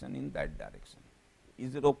condition in that direction.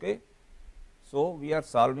 Is it okay? So, we are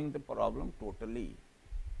solving the problem totally.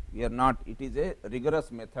 We are not, it is a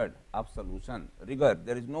rigorous method of solution, rigor,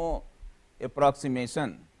 there is no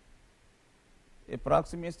approximation.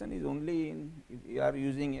 Approximation is only in, if we are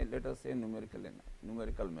using a, let us say,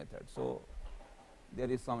 numerical method. So,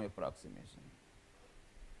 there is some approximation,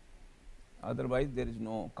 otherwise there is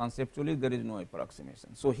no, conceptually there is no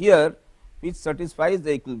approximation. So, here which satisfies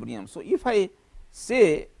the equilibrium. So, if I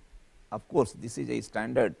say, of course, this is a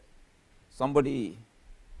standard, somebody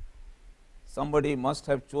must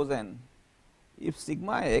have chosen, if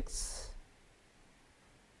sigma x,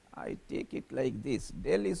 I take it like this,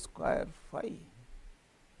 del square phi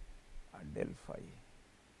or del phi,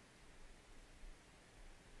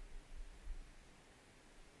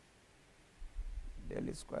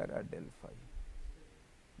 del square or del phi,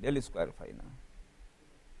 del square phi now,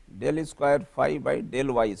 del square phi by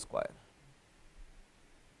del y square,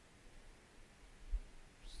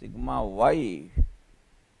 sigma y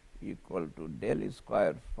equal to del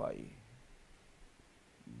square phi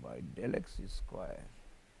by del x square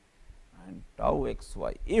and tau x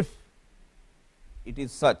y, if it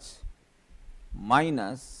is such,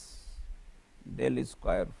 minus del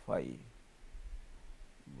square phi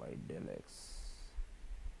by del x.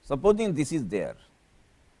 Supposing this is there,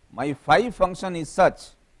 my phi function is such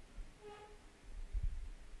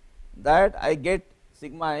that I get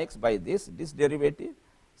sigma x by this derivative,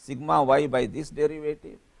 sigma y by this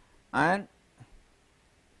derivative, and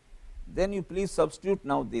then you please substitute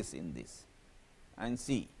now this in this, and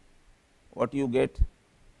C. What you get?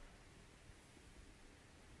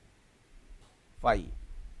 Phi.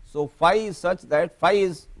 So, phi is such that phi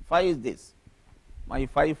is this, my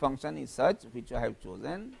phi function is such which I have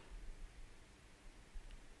chosen.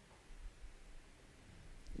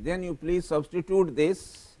 Then you please substitute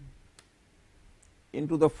this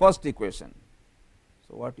into the first equation.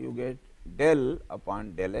 So, what you get? Del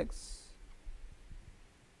upon del x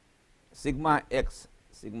sigma x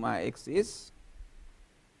is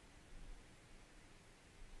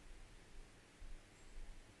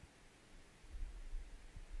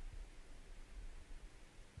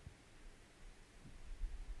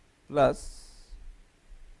plus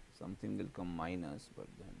something will come minus, but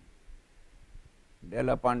then del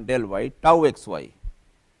upon del y tau x y,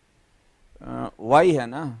 y है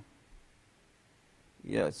ना,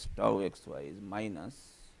 yes, tau x y is minus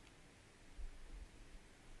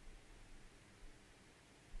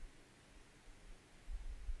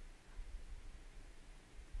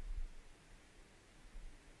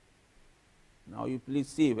now you please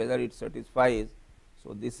see whether it satisfies.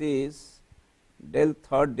 So, this is del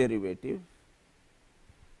third derivative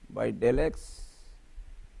by del x.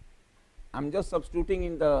 I am just substituting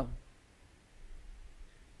in the,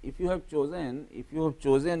 if you have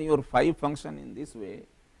chosen your phi function in this way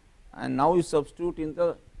and now you substitute in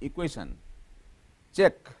the equation,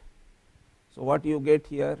 check. So, what you get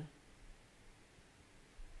here?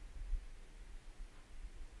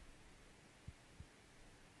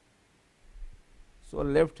 So,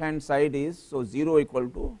 left hand side is, so 0 equal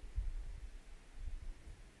to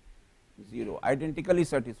 0, identically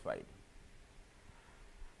satisfied.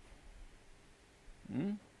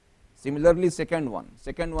 Similarly, second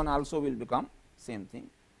one also will become same thing.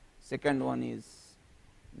 Second one is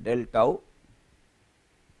del tau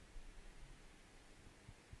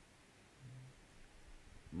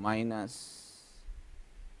minus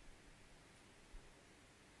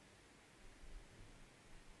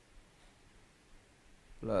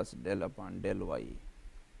plus del upon del y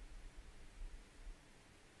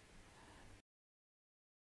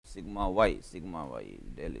sigma y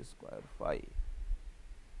del square phi.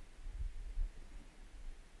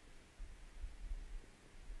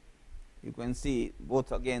 You can see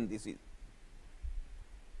both again this is,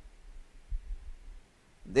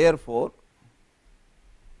 therefore,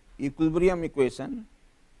 equilibrium equation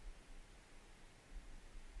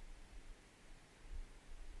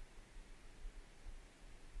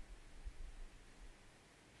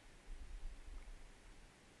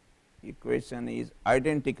is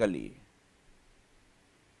identically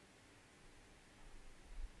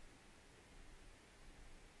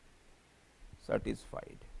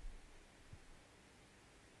satisfied.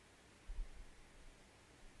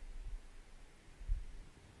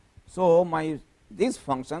 So, this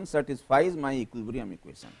function satisfies my equilibrium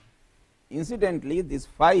equation. Incidentally, this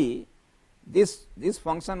phi, this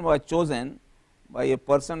function was chosen by a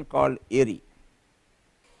person called Airy,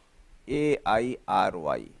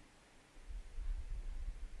 A-I-R-Y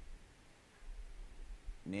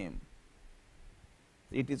name.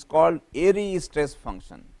 It is called Airy stress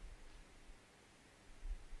function.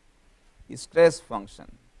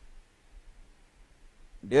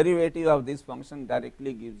 Derivative of this function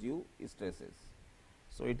directly gives you stresses.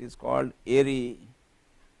 So, it is called Airy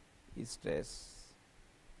stress.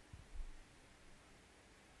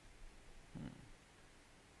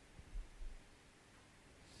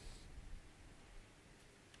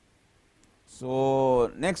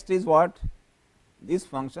 So, next is what? This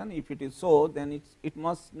function, if it is so, then it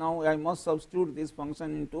must, now I must substitute this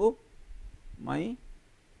function into my,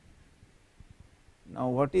 now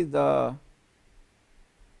what is the,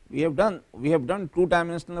 we have done two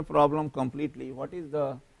dimensional problem completely. What is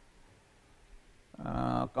the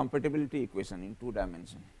compatibility equation in 2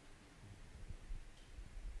 dimension?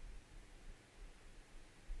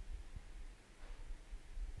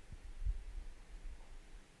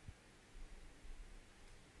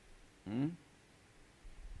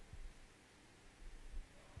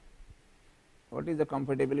 What is the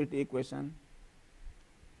compatibility equation?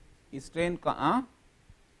 Strain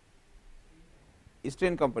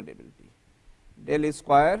compatibility, del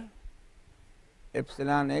square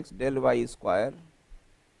epsilon x del y square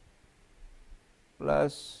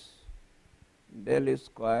plus del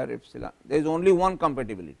square epsilon. There is only one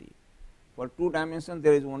compatibility. For 2 dimensions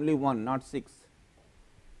there is only one, not 6,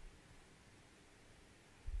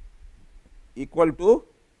 equal to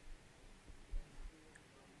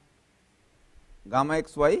gamma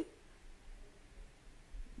x y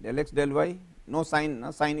del x del y, no sign,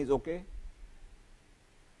 no sign is okay.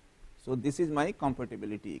 So, this is my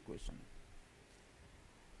compatibility equation.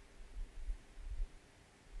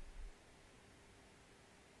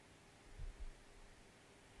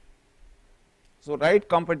 So, write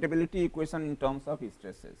compatibility equation in terms of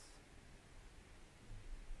stresses.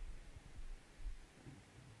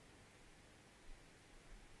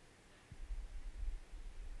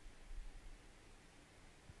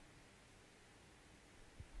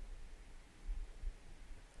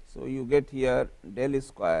 So, you get here del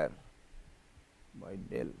square by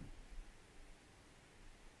del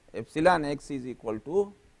epsilon x is equal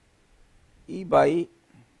to E by,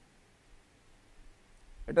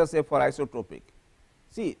 let us say, for isotropic.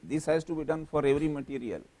 See, this has to be done for every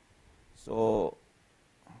material. So,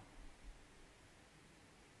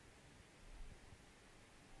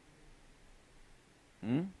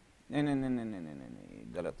 नहीं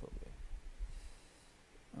गलत हो गया.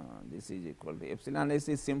 This is equal to epsilon s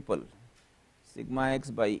is simple, sigma x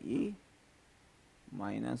by E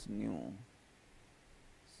minus nu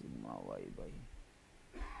sigma y by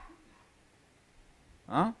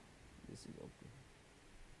this is okay,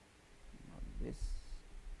 not this.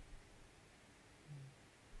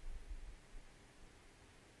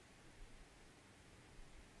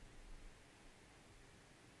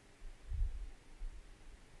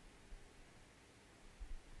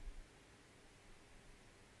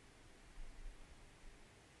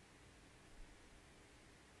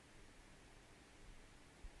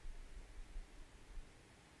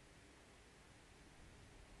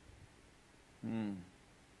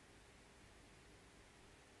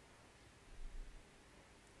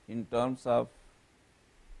 In terms of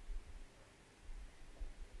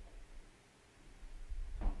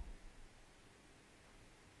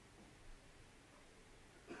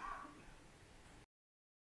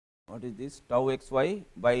what is this, tau x y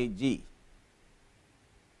by g,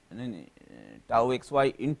 tau x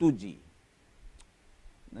y into g.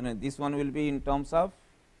 This one will be in terms of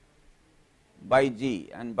by g,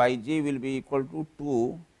 and by g will be equal to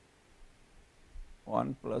 2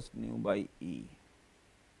 1 plus nu by E.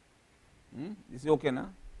 This is okay na,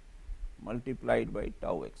 multiplied by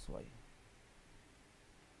tau x y.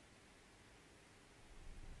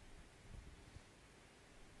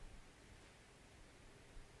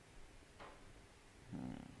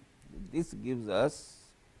 This gives us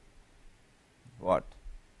what?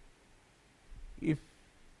 If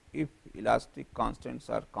elastic constants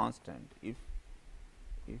are constant, if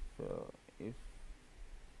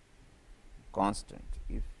constant,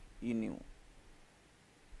 if E nu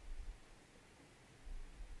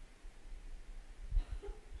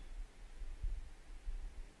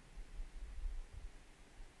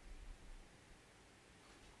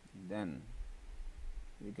then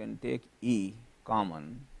we can take E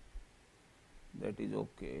common, that is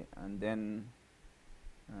okay, and then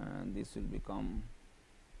this will become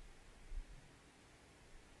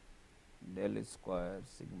del square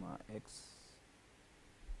sigma x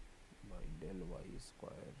by del y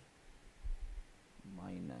square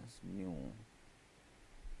minus nu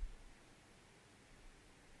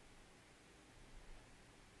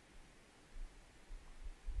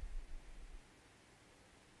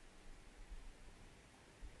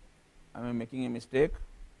am I making a mistake?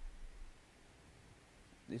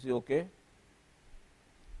 This is okay.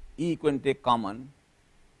 E you can take common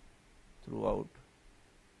throughout,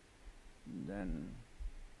 then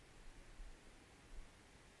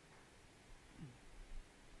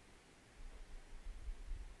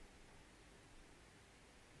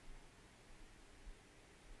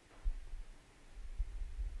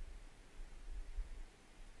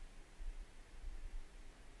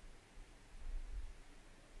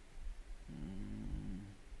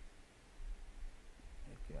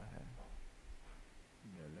क्या है,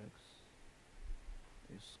 del x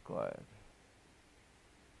square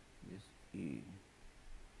this E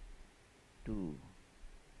 2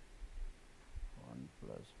 1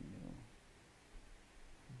 plus nu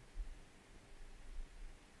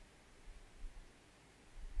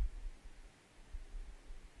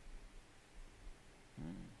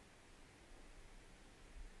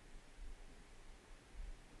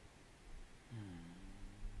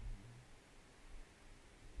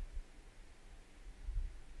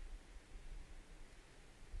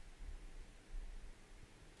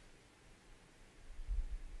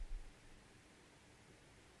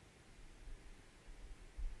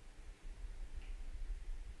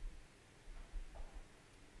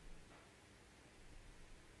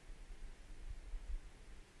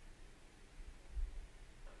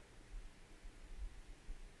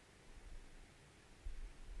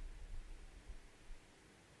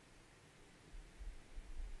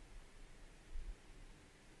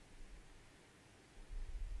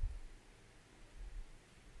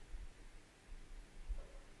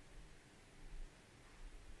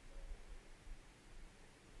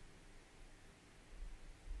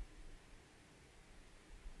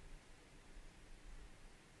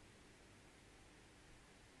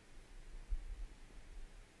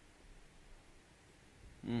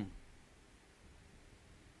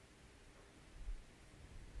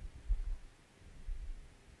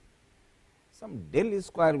some del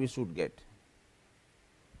square we should get.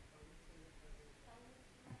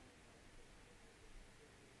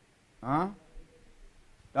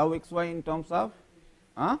 Tau xy in terms of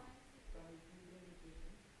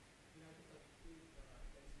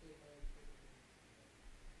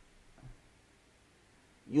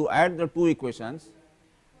you add the two equations,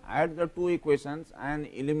 and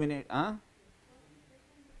eliminate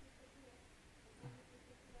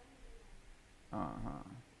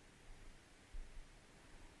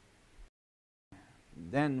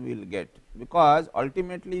then we will get, because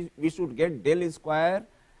ultimately we should get del square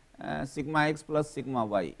sigma x plus sigma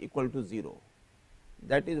y equal to 0.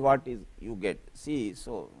 That is what is you get. See,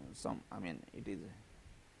 so some, I mean, it is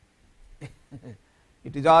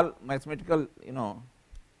it is all mathematical, you know.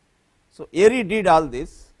 So Airy did all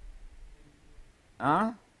this.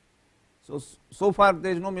 So far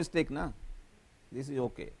there is no mistake, na. This is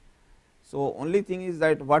okay. So only thing is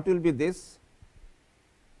that what will be this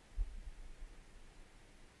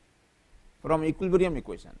from equilibrium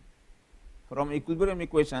equation. From equilibrium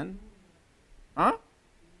equation,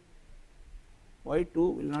 y2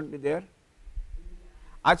 will not be there.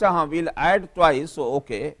 Acha, we will add twice. So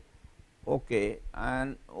okay,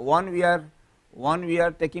 and one we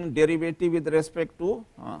are taking derivative with respect to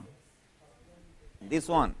this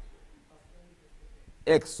one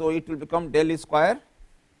x. So it will become del square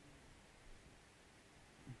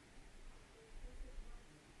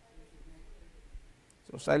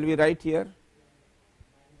so shall we write here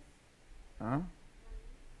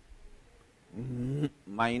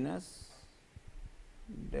minus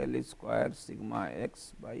del square sigma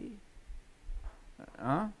x by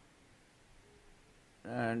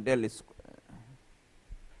del square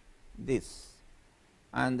this,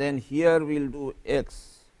 and then here we will do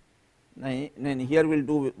x, then here we will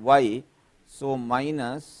do y. So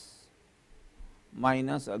minus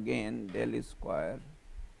again del square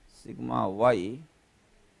sigma y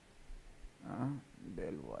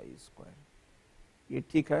del y square. ये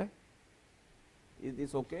ठीक है? Is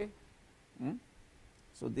this okay?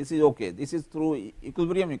 So this is okay. This is through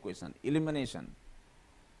equilibrium equation, elimination.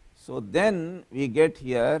 So then we get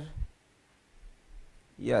here,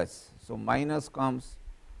 yes. So minus comes.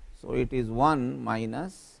 So it is 1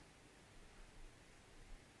 minus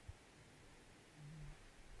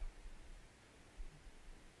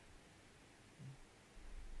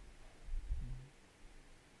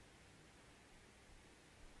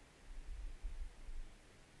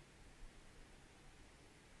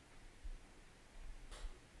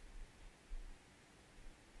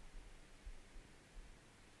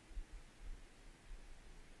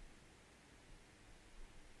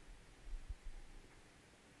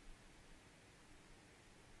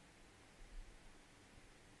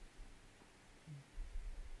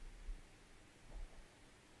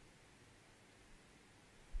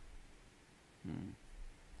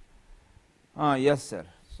yes sir.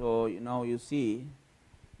 So now you see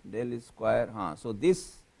del square, so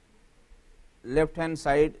this left hand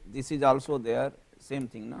side, this is also there, same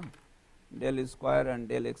thing, na, del square and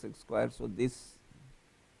del x square. So this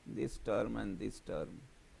term and this term,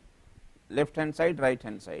 left hand side, right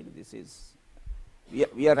hand side, this is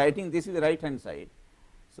we are writing this is the right hand side.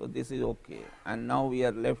 So this is okay, and now we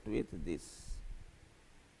are left with this.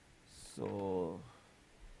 So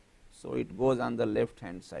it goes on the left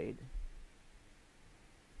hand side.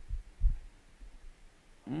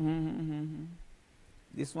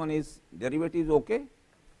 This one is derivative is okay.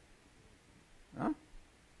 Acha,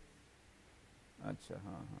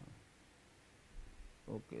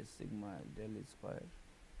 okay, sigma del square.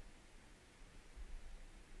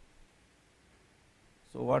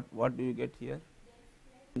 So what do you get here?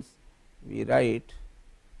 We write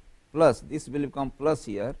plus, this will become plus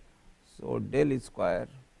here. So del square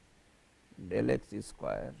del x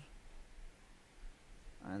square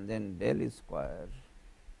and then del square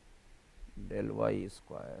del y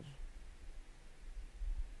square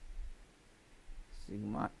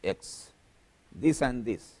sigma x, this and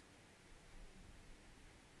this,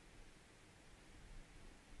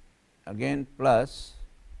 again plus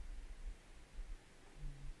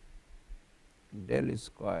del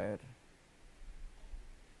square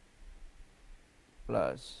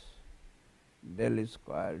plus del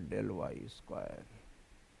square del y square.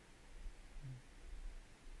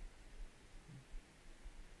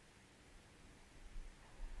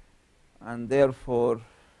 And therefore,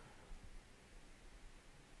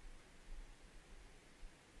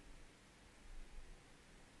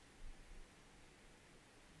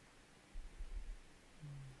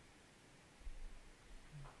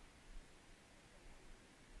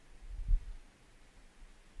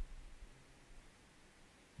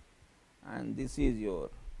 and this is your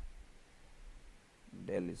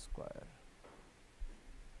del square.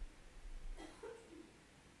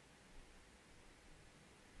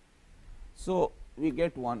 So, we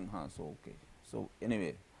get 1, so okay. So,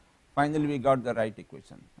 anyway, finally, we got the right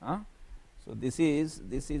equation. So, this is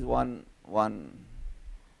 1.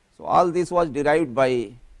 So, all this was derived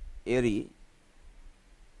by Airy,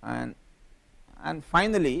 and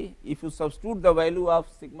finally, if you substitute the value of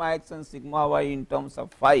sigma x and sigma y in terms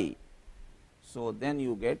of phi, so then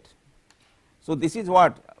you get. So, this is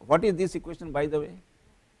what is this equation, by the way?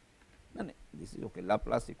 No, this is okay,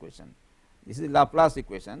 Laplace equation. This is Laplace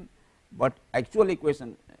equation, but actual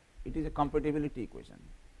equation, it is a compatibility equation.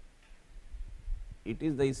 It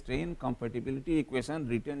is the strain compatibility equation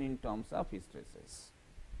written in terms of stresses.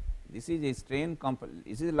 This is a strain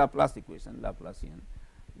this is Laplace equation, Laplacian,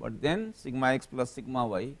 but then sigma x plus sigma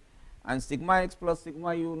y, and sigma x plus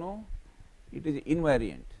sigma, you know, it is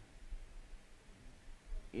invariant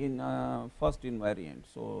in first invariant.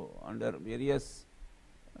 So, under various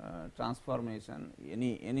transformation,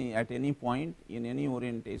 any at any point in any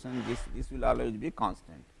orientation, this will always be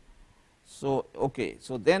constant. So, okay.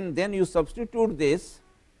 So, then you substitute this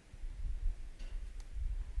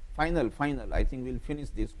final, I think we will finish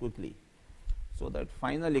this quickly. So, that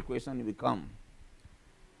final equation will come.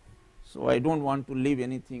 So, I do not want to leave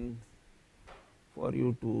anything for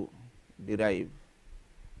you to derive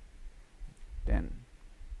 10.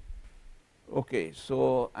 Okay.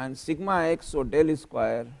 So, and sigma x, so del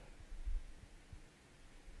square,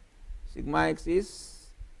 sigma x is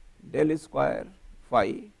del square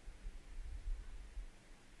phi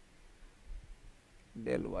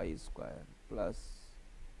del y square plus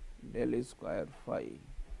del square phi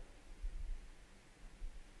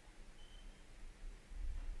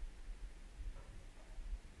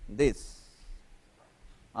this,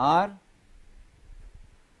 or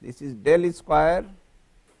this is del square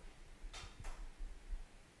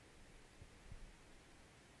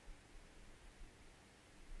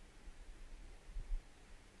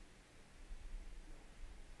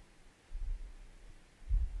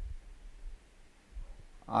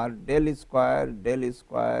or del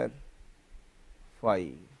square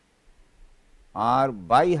phi or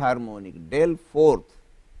biharmonic del fourth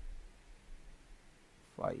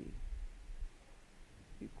phi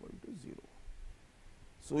equal to 0.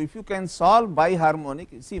 So, if you can solve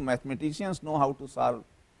biharmonic, see, mathematicians know how to solve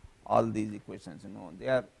all these equations, they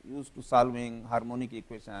are used to solving harmonic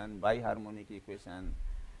equation, biharmonic equation.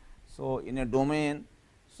 So, in a domain,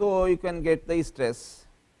 so you can get the stress.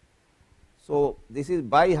 So, this is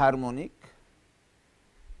biharmonic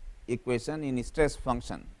equation in stress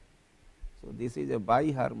function. So, this is a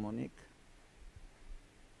biharmonic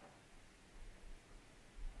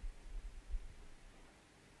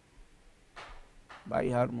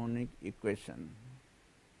equation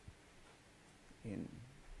in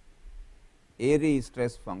Airy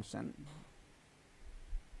stress function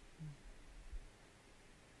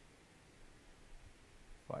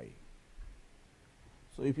phi.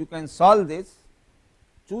 So, if you can solve this,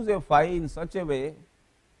 choose a phi in such a way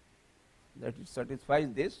that it satisfies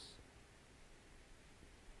this.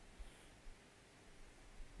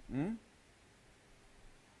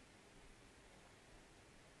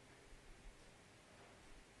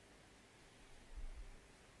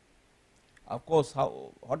 Of course,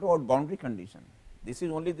 what about boundary condition? This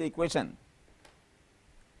is only the equation.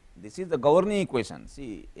 This is the governing equation.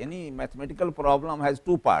 See, any mathematical problem has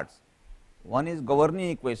two parts. One is governing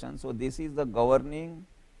equation. So, this is the governing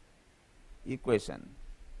equation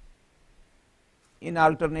in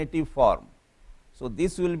alternative form. So,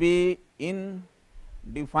 this will be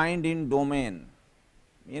defined in domain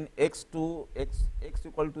in x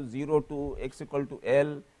equal to 0 to x equal to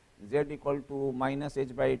L, z equal to minus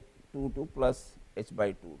h by 2 to plus h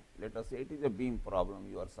by 2. Let us say it is a beam problem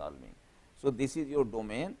you are solving. So, this is your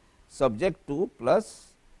domain subject to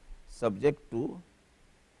plus subject to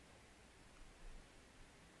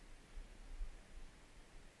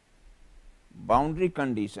boundary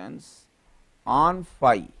conditions on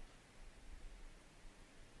phi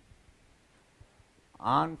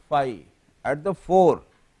at the 4,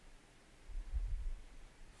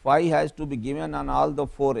 phi has to be given on all the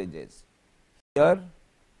 4 edges,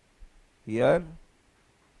 here,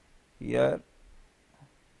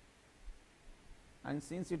 and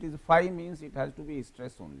since it is phi means it has to be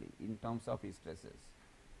stress only in terms of stresses.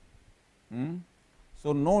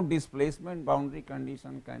 So, no displacement boundary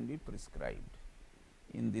condition can be prescribed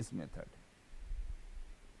in this method.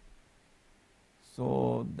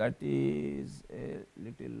 So, that is a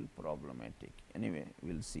little problematic. Anyway,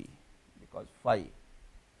 we will see, because phi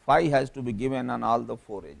has to be given on all the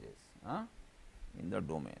 4 edges. in the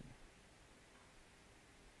domain.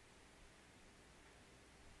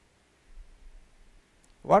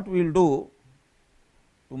 What we will do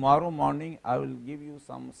tomorrow morning, I will give you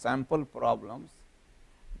some sample problems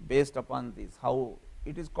based upon this. How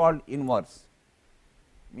it is called inverse,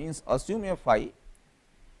 means assume a phi,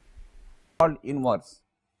 called inverse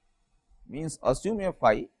means assume a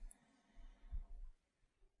phi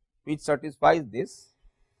which satisfies this,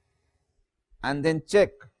 and then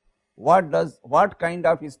check what kind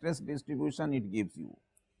of stress distribution it gives you.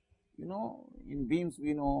 You know, in beams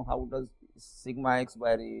we know how does sigma x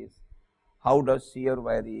varies, how does shear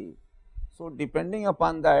vary. So, depending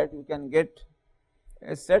upon that you can get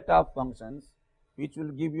a set of functions which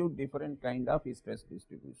will give you different kind of stress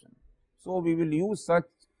distribution. So, we will use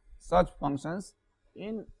such functions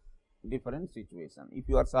in different situations. If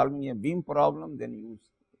you are solving a beam problem, then you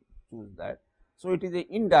choose that. So, it is a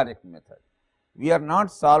indirect method. We are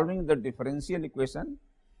not solving the differential equation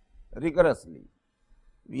rigorously.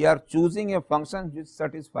 We are choosing a function which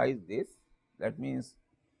satisfies this, that means,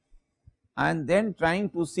 and then trying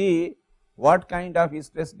to see what kind of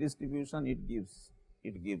stress distribution it gives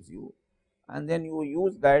you, and then you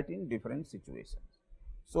use that in different situations.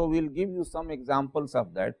 So, we will give you some examples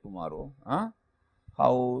of that tomorrow. How?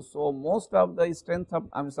 So, most of the strength of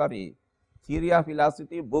theory of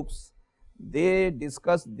elasticity books, they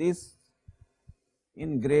discuss this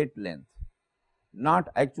in great length, not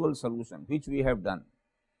actual solution, which we have done.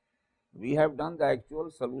 We have done the actual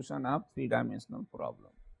solution of 3-dimensional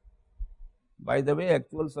problem. By the way,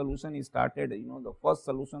 actual solution is started, the first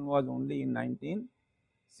solution was only in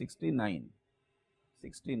 1969,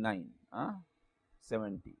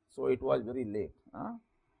 70. So, it was very late.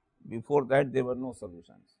 Before that there were no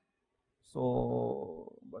solutions.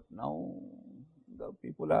 So, but now the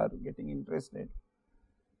people are getting interested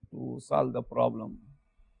to solve the problem.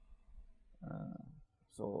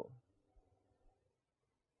 So,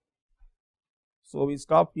 we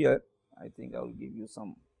stop here. I think I will give you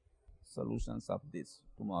some solutions of this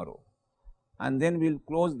tomorrow, and then we will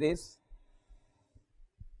close this.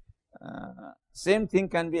 Same thing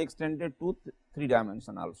can be extended to 3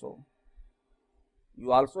 dimension also.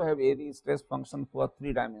 You also have area stress function for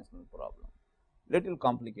 3-dimensional problem, little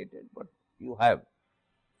complicated, but you have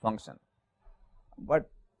function, but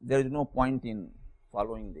there is no point in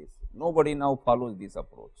following this. Nobody now follows this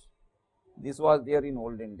approach. This was there in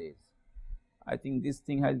olden days. I think this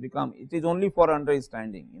thing has become, it is only for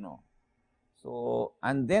understanding, So,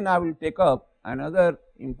 and then I will take up another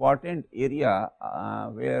important area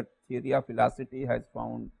where theory of elasticity has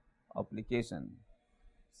found application.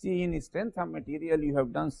 See, in strength of material you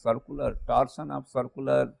have done circular torsion of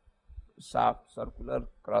circular shaft, circular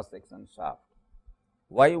cross section shaft.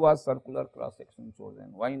 Why was circular cross section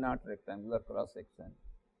chosen? Why not rectangular cross section?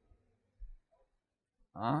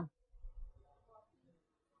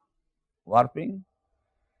 Warping?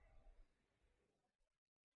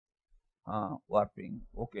 Warping,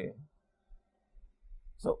 okay.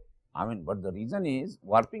 So, but the reason is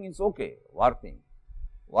warping is okay, warping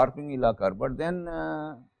will occur, but then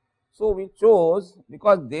so we chose,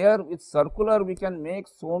 because there with circular we can make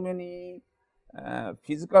so many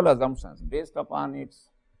physical assumptions based upon its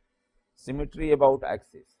symmetry about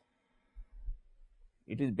axis.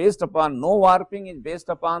 It is based upon, no warping is based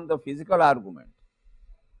upon the physical argument.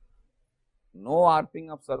 No warping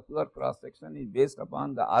of circular cross section is based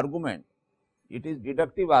upon the argument. It is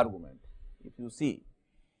deductive argument, if you see.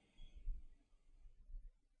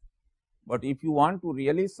 But if you want to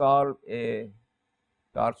really solve a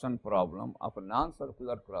torsion problem of a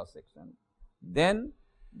non-circular cross section, then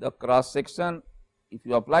the cross section, if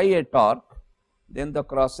you apply a torque, then the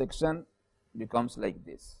cross section becomes like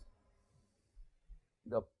this.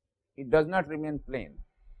 It does not remain plane.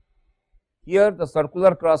 Here the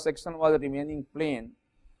circular cross section was remaining plane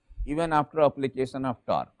even after application of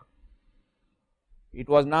torque. It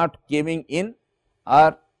was not caving in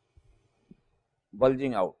or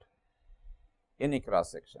bulging out any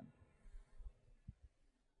cross section,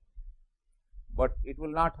 but it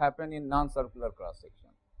will not happen in non-circular cross section.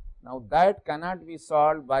 Now, that cannot be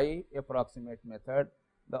solved by approximate method,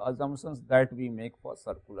 the assumptions that we make for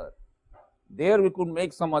circular. There we could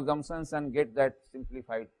make some assumptions and get that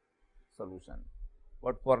simplified solution,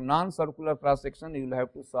 but for non-circular cross section you will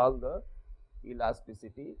have to solve the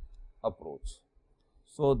elasticity approach.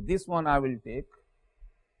 So, this one I will take,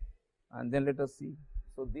 and then let us see.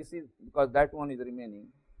 So, this is because that one is remaining,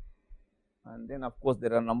 and then of course,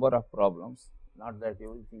 there are number of problems, not that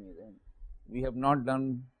everything is in. We have not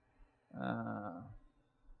done,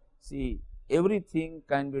 see, everything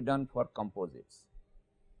can be done for composites,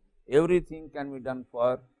 everything can be done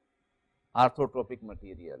for orthotropic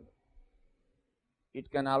material. It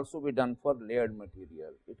can also be done for layered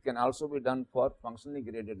material. It can also be done for functionally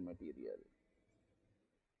graded material.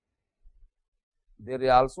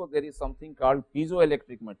 There is something called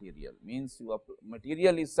piezoelectric material, means your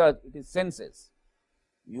material is such, it is senses.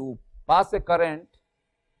 You pass a current,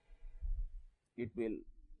 it will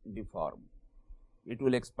deform, it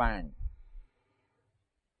will expand,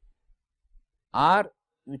 or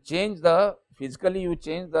you change the physically, you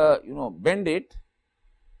change the, bend it,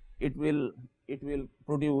 it will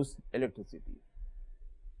produce electricity,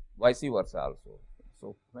 vice versa also.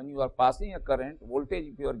 So, when you are passing a current, voltage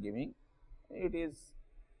if you are giving, it is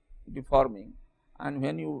deforming, and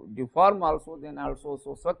when you deform also, then also,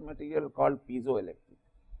 so such material called piezoelectric.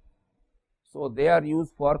 So, they are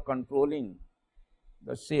used for controlling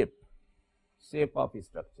the shape of a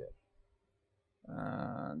structure,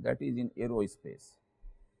 that is in aerospace.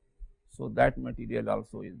 So, that material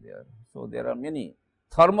also is there. So, there are many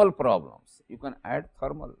thermal problems, you can add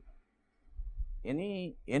thermal,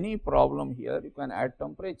 any problem here you can add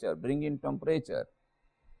temperature, bring in temperature.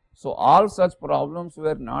 So, all such problems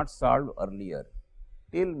were not solved earlier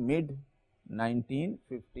till mid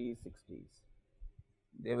 1950s, 60s.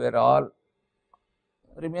 They were all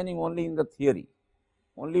remaining only in the theory,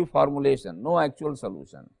 only formulation, no actual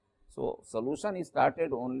solution. So, solution is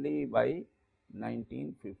started only by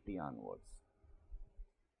 1950 onwards.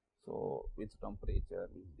 So, with temperature,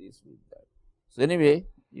 with this, with that. So, anyway,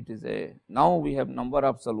 it is a, now we have number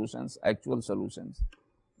of solutions, actual solutions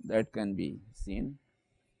that can be seen.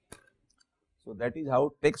 So, that is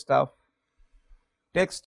how text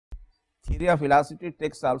theory of elasticity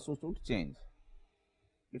text also should change.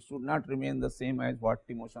 It should not remain the same as what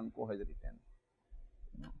Timoshenko has written.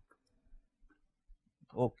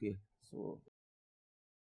 Okay. So,